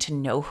needing to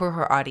know who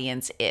her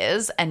audience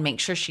is and make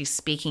sure she's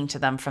speaking to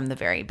them from the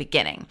very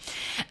beginning?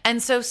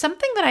 And so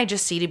something that I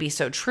just see to be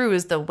so true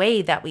is the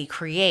way that we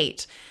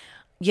create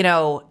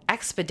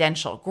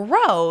exponential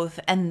growth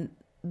and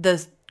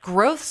the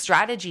growth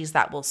strategies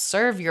that will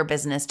serve your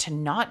business to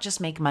not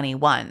just make money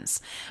once,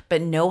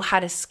 but know how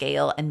to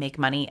scale and make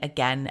money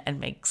again and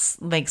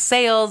make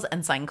sales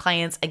and sign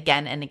clients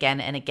again and again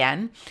and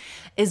again,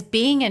 is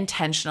being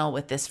intentional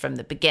with this from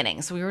the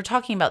beginning. So we were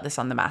talking about this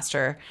on the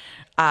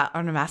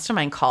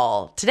mastermind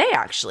call today,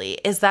 actually,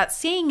 is that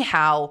seeing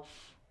how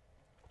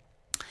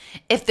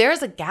if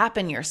there's a gap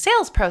in your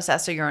sales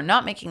process or you're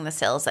not making the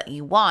sales that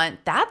you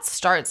want, that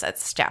starts at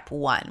step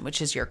one,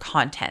 which is your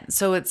content.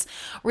 So it's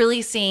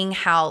really seeing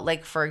how,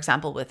 like, for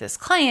example, with this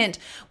client,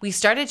 we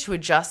started to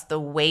adjust the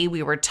way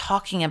we were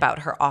talking about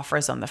her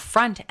offers on the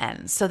front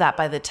end so that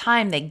by the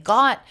time they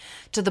got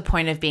to the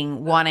point of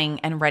being wanting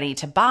and ready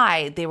to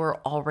buy, they were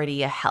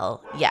already a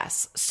hell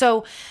yes.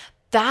 So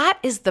that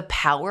is the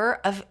power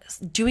of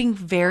doing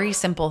very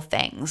simple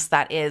things.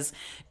 That is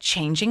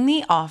changing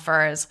the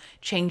offers,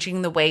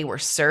 changing the way we're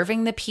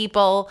serving the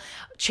people,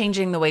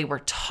 changing the way we're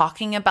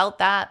talking about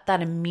that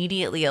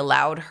immediately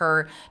allowed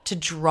her to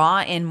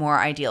draw in more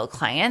ideal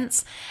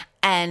clients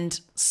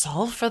and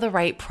solve for the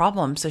right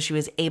problem. So she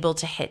was able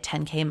to hit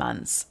 10K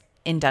months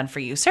in Done For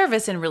You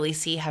service and really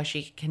see how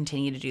she could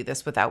continue to do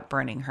this without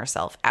burning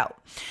herself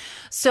out.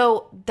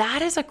 So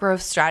that is a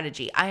growth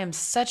strategy. I am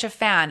such a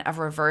fan of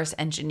reverse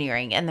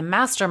engineering, and the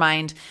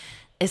mastermind,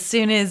 as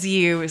soon as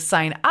you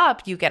sign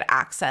up, you get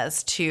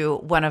access to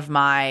one of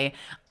my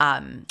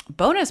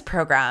bonus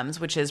programs,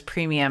 which is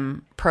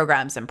premium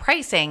programs and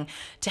pricing,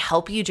 to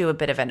help you do a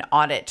bit of an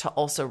audit to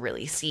also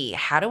really see,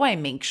 how do I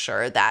make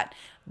sure that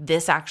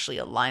this actually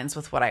aligns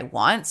with what I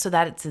want so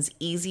that it's as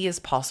easy as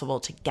possible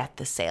to get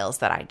the sales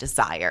that I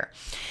desire.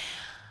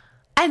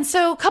 And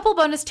so a couple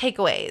bonus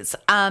takeaways.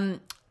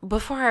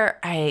 Before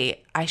I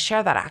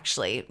share that,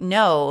 actually,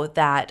 know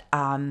that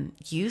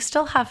you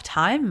still have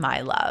time, my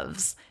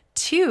loves,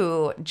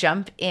 to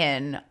jump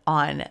in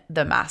on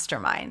the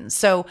mastermind.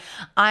 So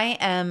I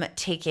am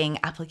taking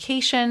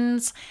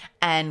applications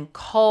and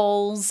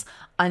calls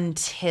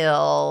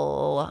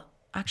until...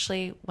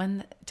 Actually,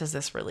 when does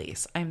this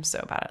release? I'm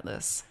so bad at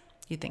this.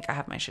 You'd think I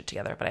have my shit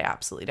together, but I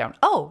absolutely don't.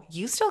 Oh,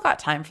 you still got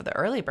time for the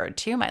early bird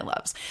too, my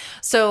loves.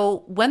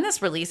 So when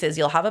this releases,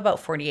 you'll have about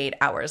 48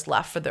 hours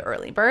left for the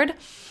early bird.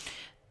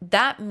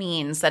 That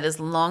means that as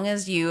long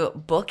as you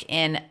book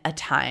in a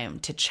time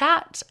to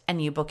chat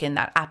and you book in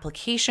that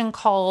application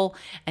call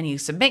and you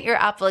submit your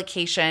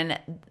application,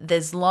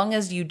 as long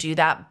as you do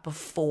that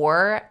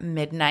before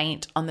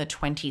midnight on the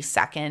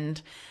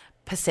 22nd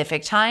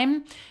Pacific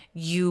time,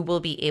 you will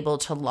be able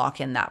to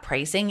lock in that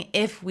pricing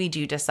if we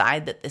do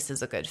decide that this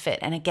is a good fit.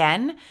 And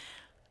again,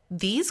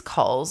 these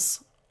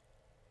calls,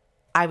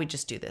 I would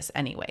just do this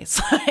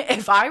anyways.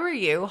 If I were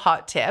you,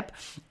 hot tip,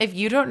 if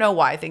you don't know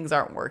why things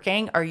aren't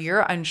working or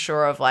you're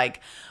unsure of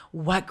like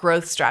what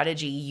growth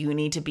strategy you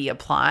need to be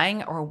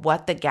applying or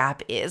what the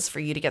gap is for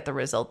you to get the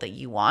result that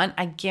you want,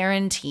 I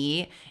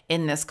guarantee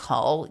in this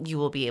call, you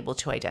will be able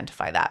to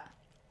identify that.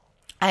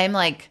 I am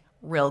like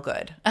real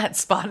good at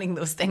spotting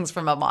those things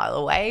from a mile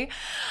away.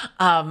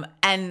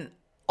 And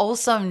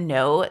also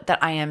know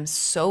that I am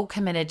so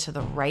committed to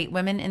the right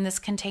women in this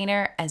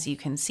container. As you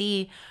can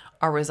see,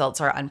 our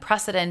results are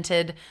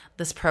unprecedented.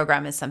 This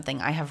program is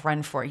something I have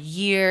run for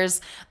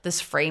years.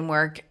 This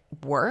framework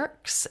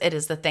works. It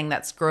is the thing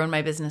that's grown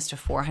my business to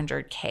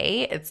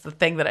 400K. It's the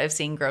thing that I've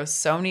seen grow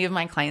so many of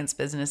my clients'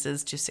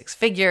 businesses to 6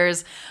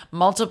 figures,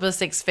 multiple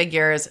 6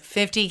 figures,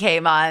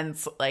 50K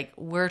months. Like,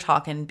 we're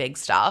talking big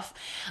stuff.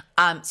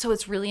 So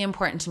it's really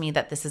important to me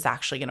that this is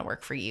actually going to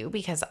work for you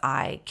because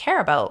I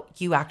care about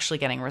you actually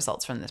getting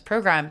results from this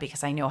program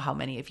because I know how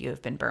many of you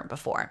have been burnt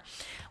before.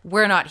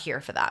 We're not here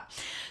for that.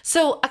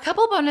 So a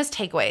couple bonus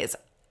takeaways.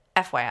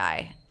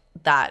 FYI,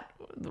 that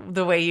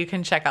the way you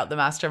can check out the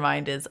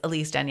mastermind is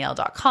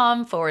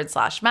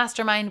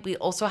EliseDanielle.com/mastermind. We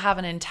also have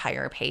an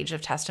entire page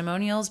of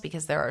testimonials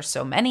because there are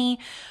so many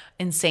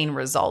insane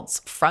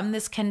results from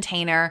this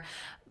container,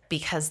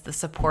 because the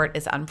support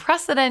is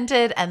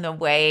unprecedented and the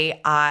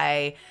way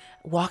I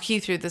walk you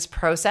through this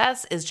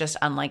process is just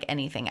unlike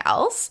anything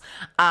else.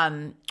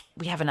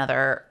 We have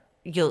another,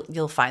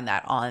 you'll find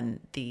that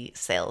on the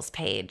sales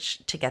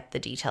page to get the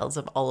details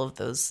of all of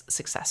those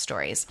success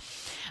stories.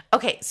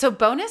 Okay, so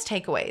bonus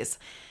takeaways.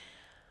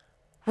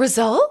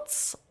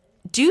 Results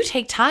do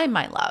take time,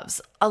 my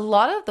loves. A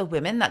lot of the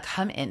women that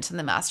come into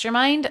the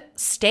mastermind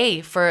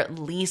stay for at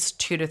least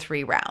 2 to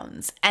 3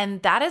 rounds.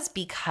 And that is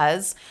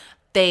because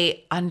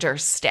they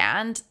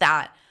understand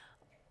that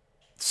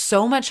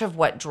so much of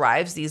what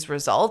drives these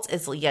results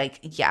is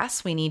like,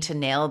 yes, we need to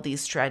nail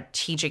these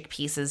strategic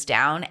pieces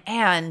down,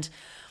 and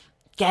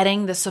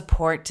getting the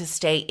support to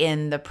stay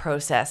in the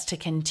process, to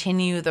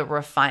continue the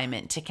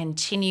refinement, to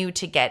continue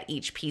to get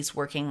each piece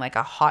working like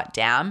a hot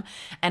dam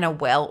and a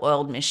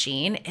well-oiled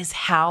machine is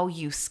how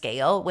you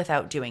scale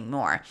without doing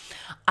more.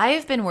 I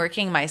have been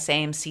working my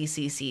same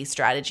CCC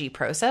strategy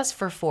process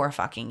for 4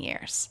 fucking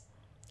years.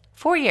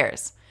 4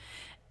 years.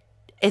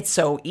 It's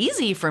so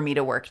easy for me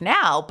to work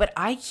now, but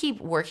I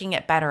keep working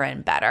it better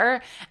and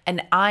better.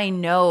 And I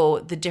know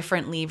the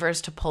different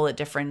levers to pull at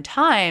different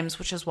times,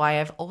 which is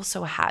why I've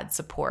also had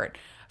support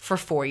for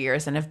 4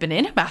 years and have been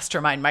in a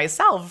mastermind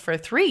myself for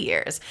 3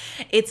 years.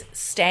 It's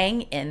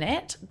staying in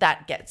it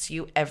that gets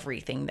you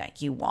everything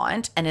that you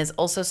want and is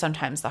also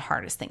sometimes the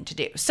hardest thing to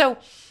do. So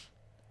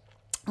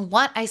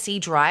what I see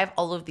drive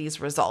all of these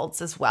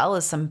results, as well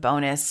as some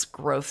bonus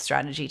growth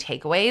strategy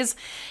takeaways,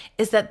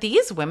 is that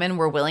these women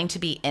were willing to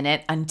be in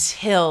it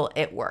until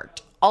it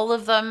worked. All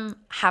of them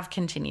have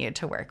continued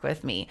to work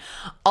with me.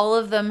 All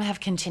of them have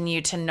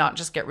continued to not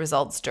just get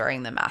results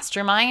during the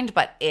mastermind,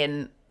 but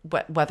in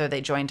whether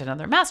they joined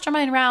another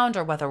mastermind round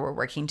or whether we're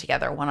working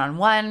together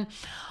one-on-one.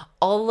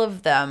 All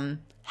of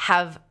them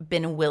have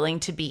been willing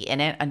to be in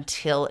it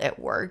until it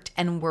worked,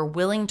 and we're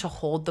willing to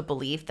hold the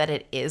belief that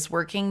it is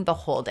working the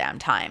whole damn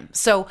time.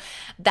 So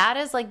that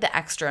is like the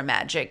extra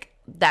magic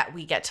that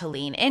we get to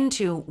lean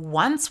into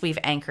once we've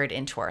anchored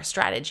into our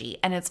strategy.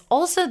 And it's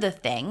also the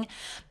thing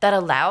that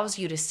allows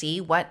you to see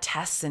what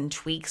tests and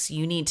tweaks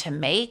you need to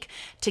make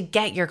to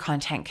get your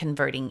content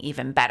converting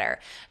even better,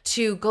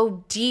 to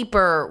go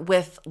deeper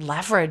with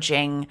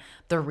leveraging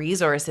the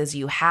resources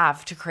you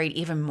have to create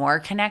even more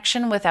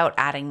connection without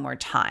adding more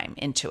time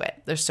into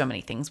it. There's so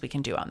many things we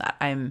can do on that.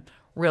 I'm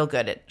real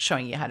good at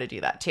showing you how to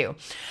do that too.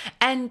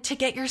 And to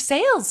get your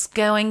sales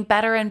going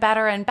better and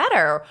better and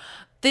better.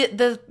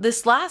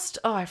 This last,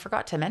 I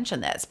forgot to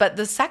mention this, but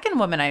the second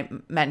woman I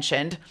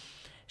mentioned,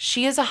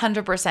 she has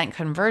 100%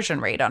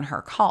 conversion rate on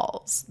her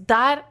calls.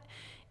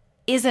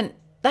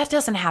 That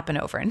doesn't happen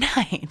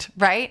overnight,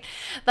 right?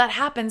 That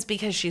happens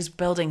because she's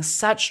building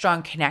such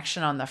strong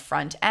connection on the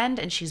front end,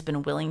 and she's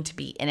been willing to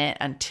be in it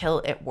until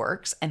it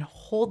works and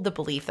hold the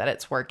belief that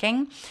it's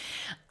working.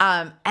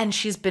 And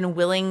she's been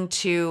willing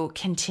to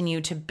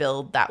continue to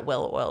build that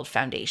well-oiled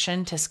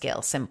foundation to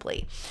scale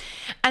simply.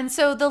 And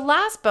so the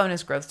last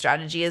bonus growth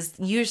strategy is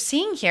you're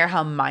seeing here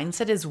how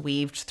mindset is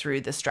weaved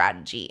through the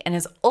strategy and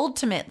is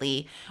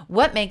ultimately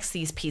what makes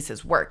these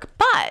pieces work.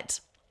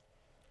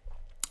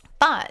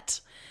 But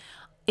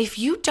if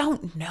you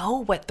don't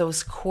know what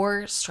those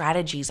core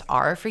strategies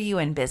are for you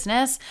in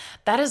business,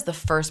 that is the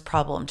first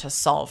problem to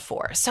solve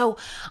for. So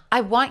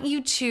I want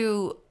you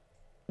to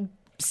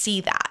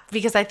see that,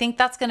 because I think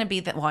that's going to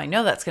be I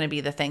know that's going to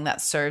be the thing that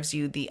serves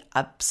you the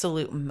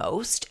absolute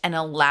most and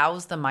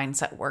allows the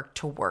mindset work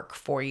to work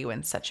for you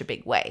in such a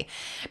big way.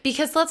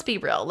 Because let's be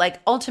real,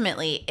 like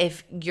ultimately,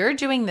 if you're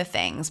doing the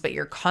things, but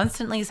you're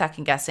constantly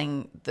second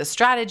guessing the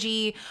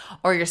strategy,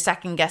 or you're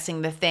second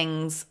guessing the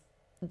things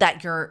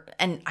that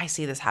and I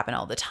see this happen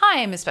all the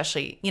time,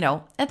 especially,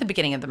 at the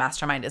beginning of the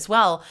mastermind as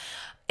well.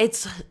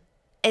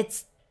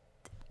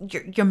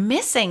 You're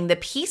missing the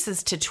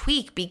pieces to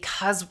tweak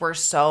because we're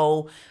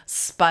so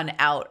spun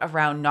out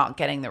around not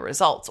getting the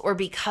results, or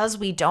because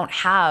we don't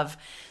have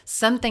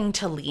something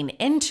to lean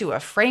into, a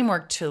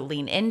framework to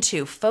lean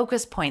into,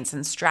 focus points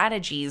and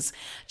strategies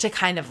to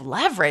kind of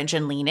leverage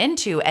and lean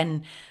into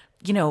and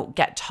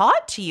get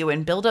taught to you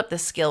and build up the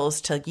skills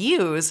to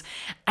use.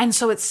 And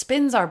so it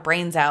spins our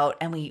brains out,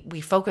 and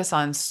we focus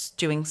on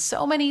doing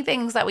so many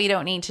things that we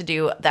don't need to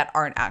do that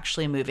aren't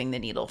actually moving the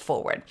needle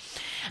forward.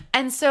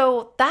 And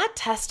so that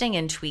testing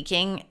and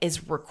tweaking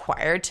is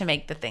required to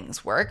make the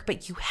things work,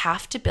 but you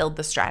have to build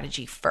the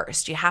strategy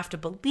first. You have to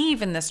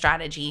believe in the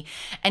strategy,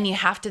 and you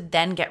have to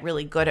then get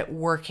really good at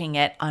working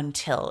it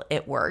until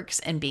it works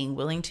and being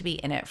willing to be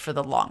in it for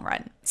the long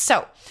run.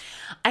 So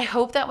I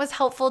hope that was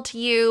helpful to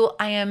you.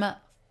 I am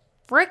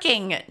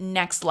freaking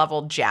next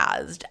level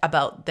jazzed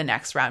about the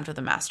next round of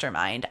the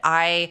mastermind.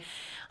 I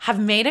have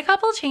made a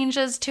couple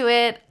changes to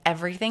it.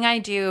 Everything I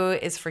do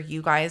is for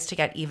you guys to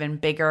get even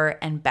bigger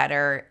and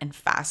better and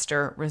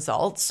faster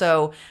results.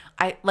 So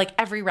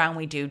every round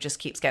we do just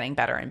keeps getting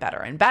better and better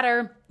and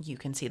better. You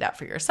can see that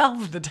for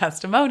yourself, the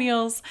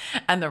testimonials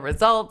and the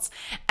results.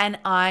 And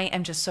I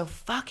am just so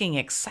fucking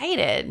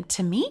excited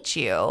to meet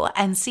you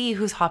and see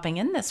who's hopping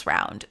in this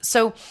round.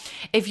 So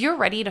if you're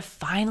ready to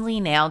finally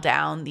nail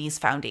down these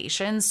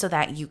foundations so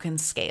that you can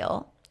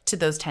scale to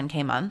those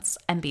 10K months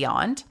and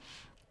beyond,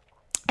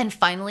 and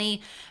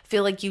finally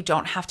feel like you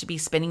don't have to be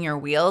spinning your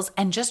wheels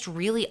and just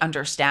really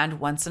understand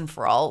once and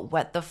for all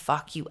what the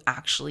fuck you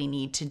actually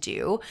need to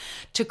do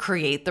to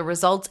create the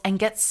results and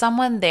get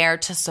someone there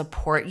to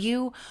support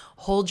you,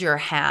 hold your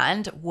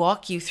hand,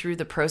 walk you through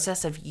the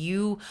process of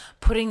you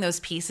putting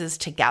those pieces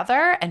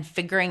together and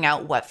figuring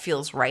out what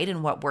feels right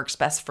and what works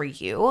best for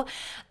you,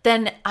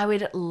 then I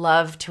would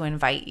love to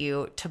invite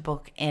you to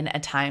book in a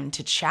time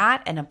to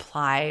chat and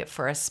apply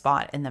for a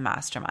spot in the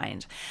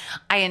mastermind.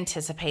 I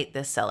anticipate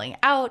this selling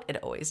out.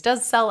 It always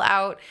does sell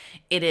out.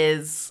 It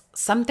is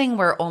something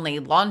we're only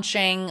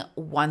launching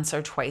once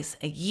or twice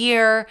a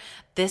year.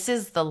 This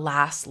is the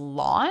last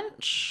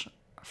launch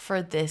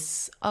for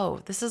this. Oh,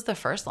 this is the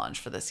first launch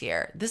for this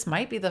year. This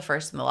might be the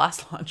first and the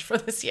last launch for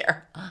this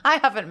year. I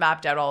haven't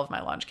mapped out all of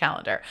my launch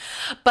calendar.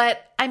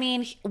 But I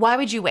mean, why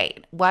would you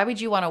wait? Why would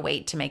you want to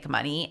wait to make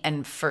money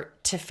and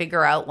to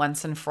figure out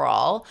once and for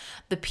all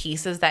the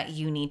pieces that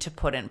you need to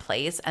put in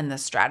place and the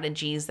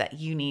strategies that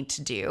you need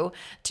to do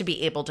to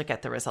be able to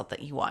get the result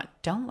that you want?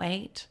 Don't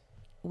wait.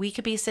 We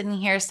could be sitting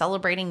here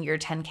celebrating your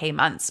 10K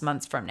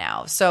months from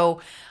now. So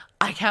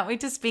I can't wait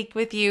to speak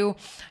with you.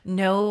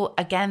 No,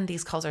 again,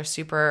 these calls are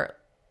super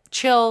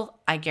chill.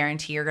 I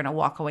guarantee you're going to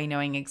walk away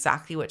knowing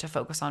exactly what to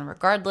focus on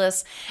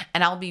regardless.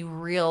 And I'll be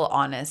real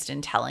honest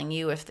in telling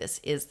you if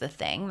this is the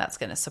thing that's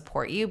going to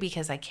support you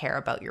because I care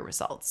about your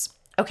results.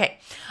 Okay,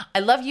 I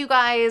love you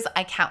guys.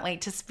 I can't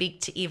wait to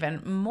speak to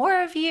even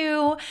more of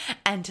you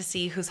and to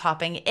see who's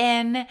hopping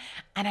in.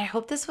 And I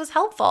hope this was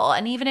helpful.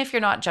 And even if you're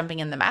not jumping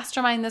in the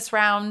mastermind this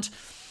round,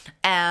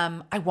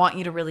 I want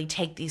you to really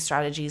take these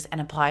strategies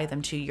and apply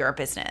them to your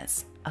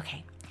business.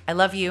 Okay, I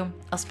love you.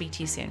 I'll speak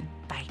to you soon.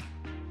 Bye.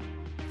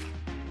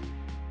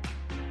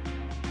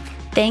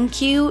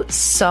 Thank you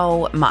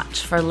so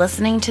much for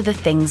listening to The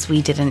Things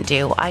We Didn't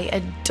Do. I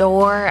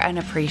adore and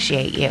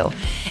appreciate you.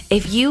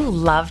 If you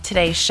love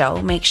today's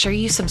show, make sure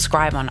you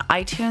subscribe on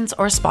iTunes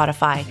or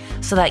Spotify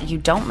so that you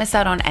don't miss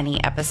out on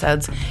any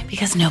episodes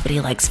because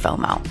nobody likes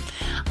FOMO.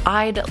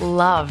 I'd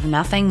love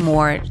nothing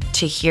more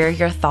to hear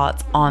your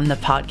thoughts on the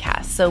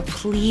podcast, so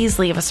please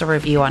leave us a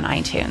review on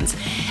iTunes.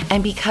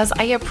 And because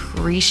I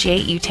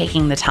appreciate you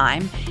taking the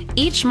time,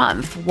 each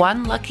month,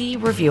 one lucky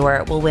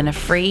reviewer will win a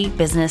free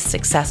business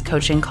success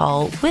coaching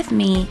call with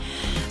me.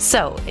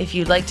 So if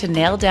you'd like to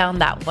nail down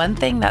that one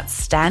thing that's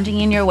standing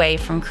in your way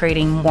from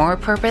creating more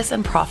purpose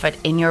and profit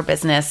in your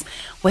business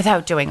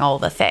without doing all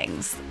the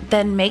things,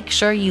 then make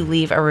sure you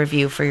leave a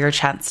review for your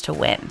chance to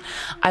win.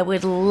 I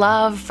would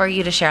love for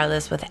you to share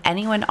this with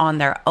anyone on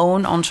their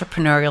own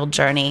entrepreneurial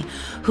journey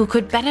who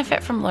could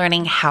benefit from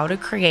learning how to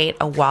create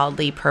a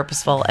wildly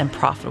purposeful and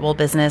profitable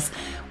business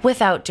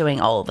without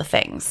doing all the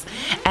things.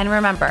 And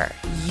remember,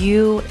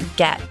 you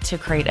get to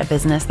create a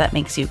business that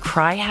makes you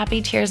cry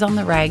happy tears on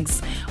the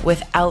regs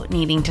without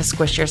needing to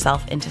squish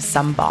yourself into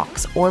some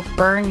box or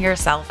burn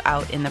yourself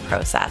out in the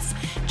process,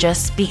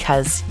 just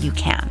because you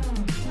can.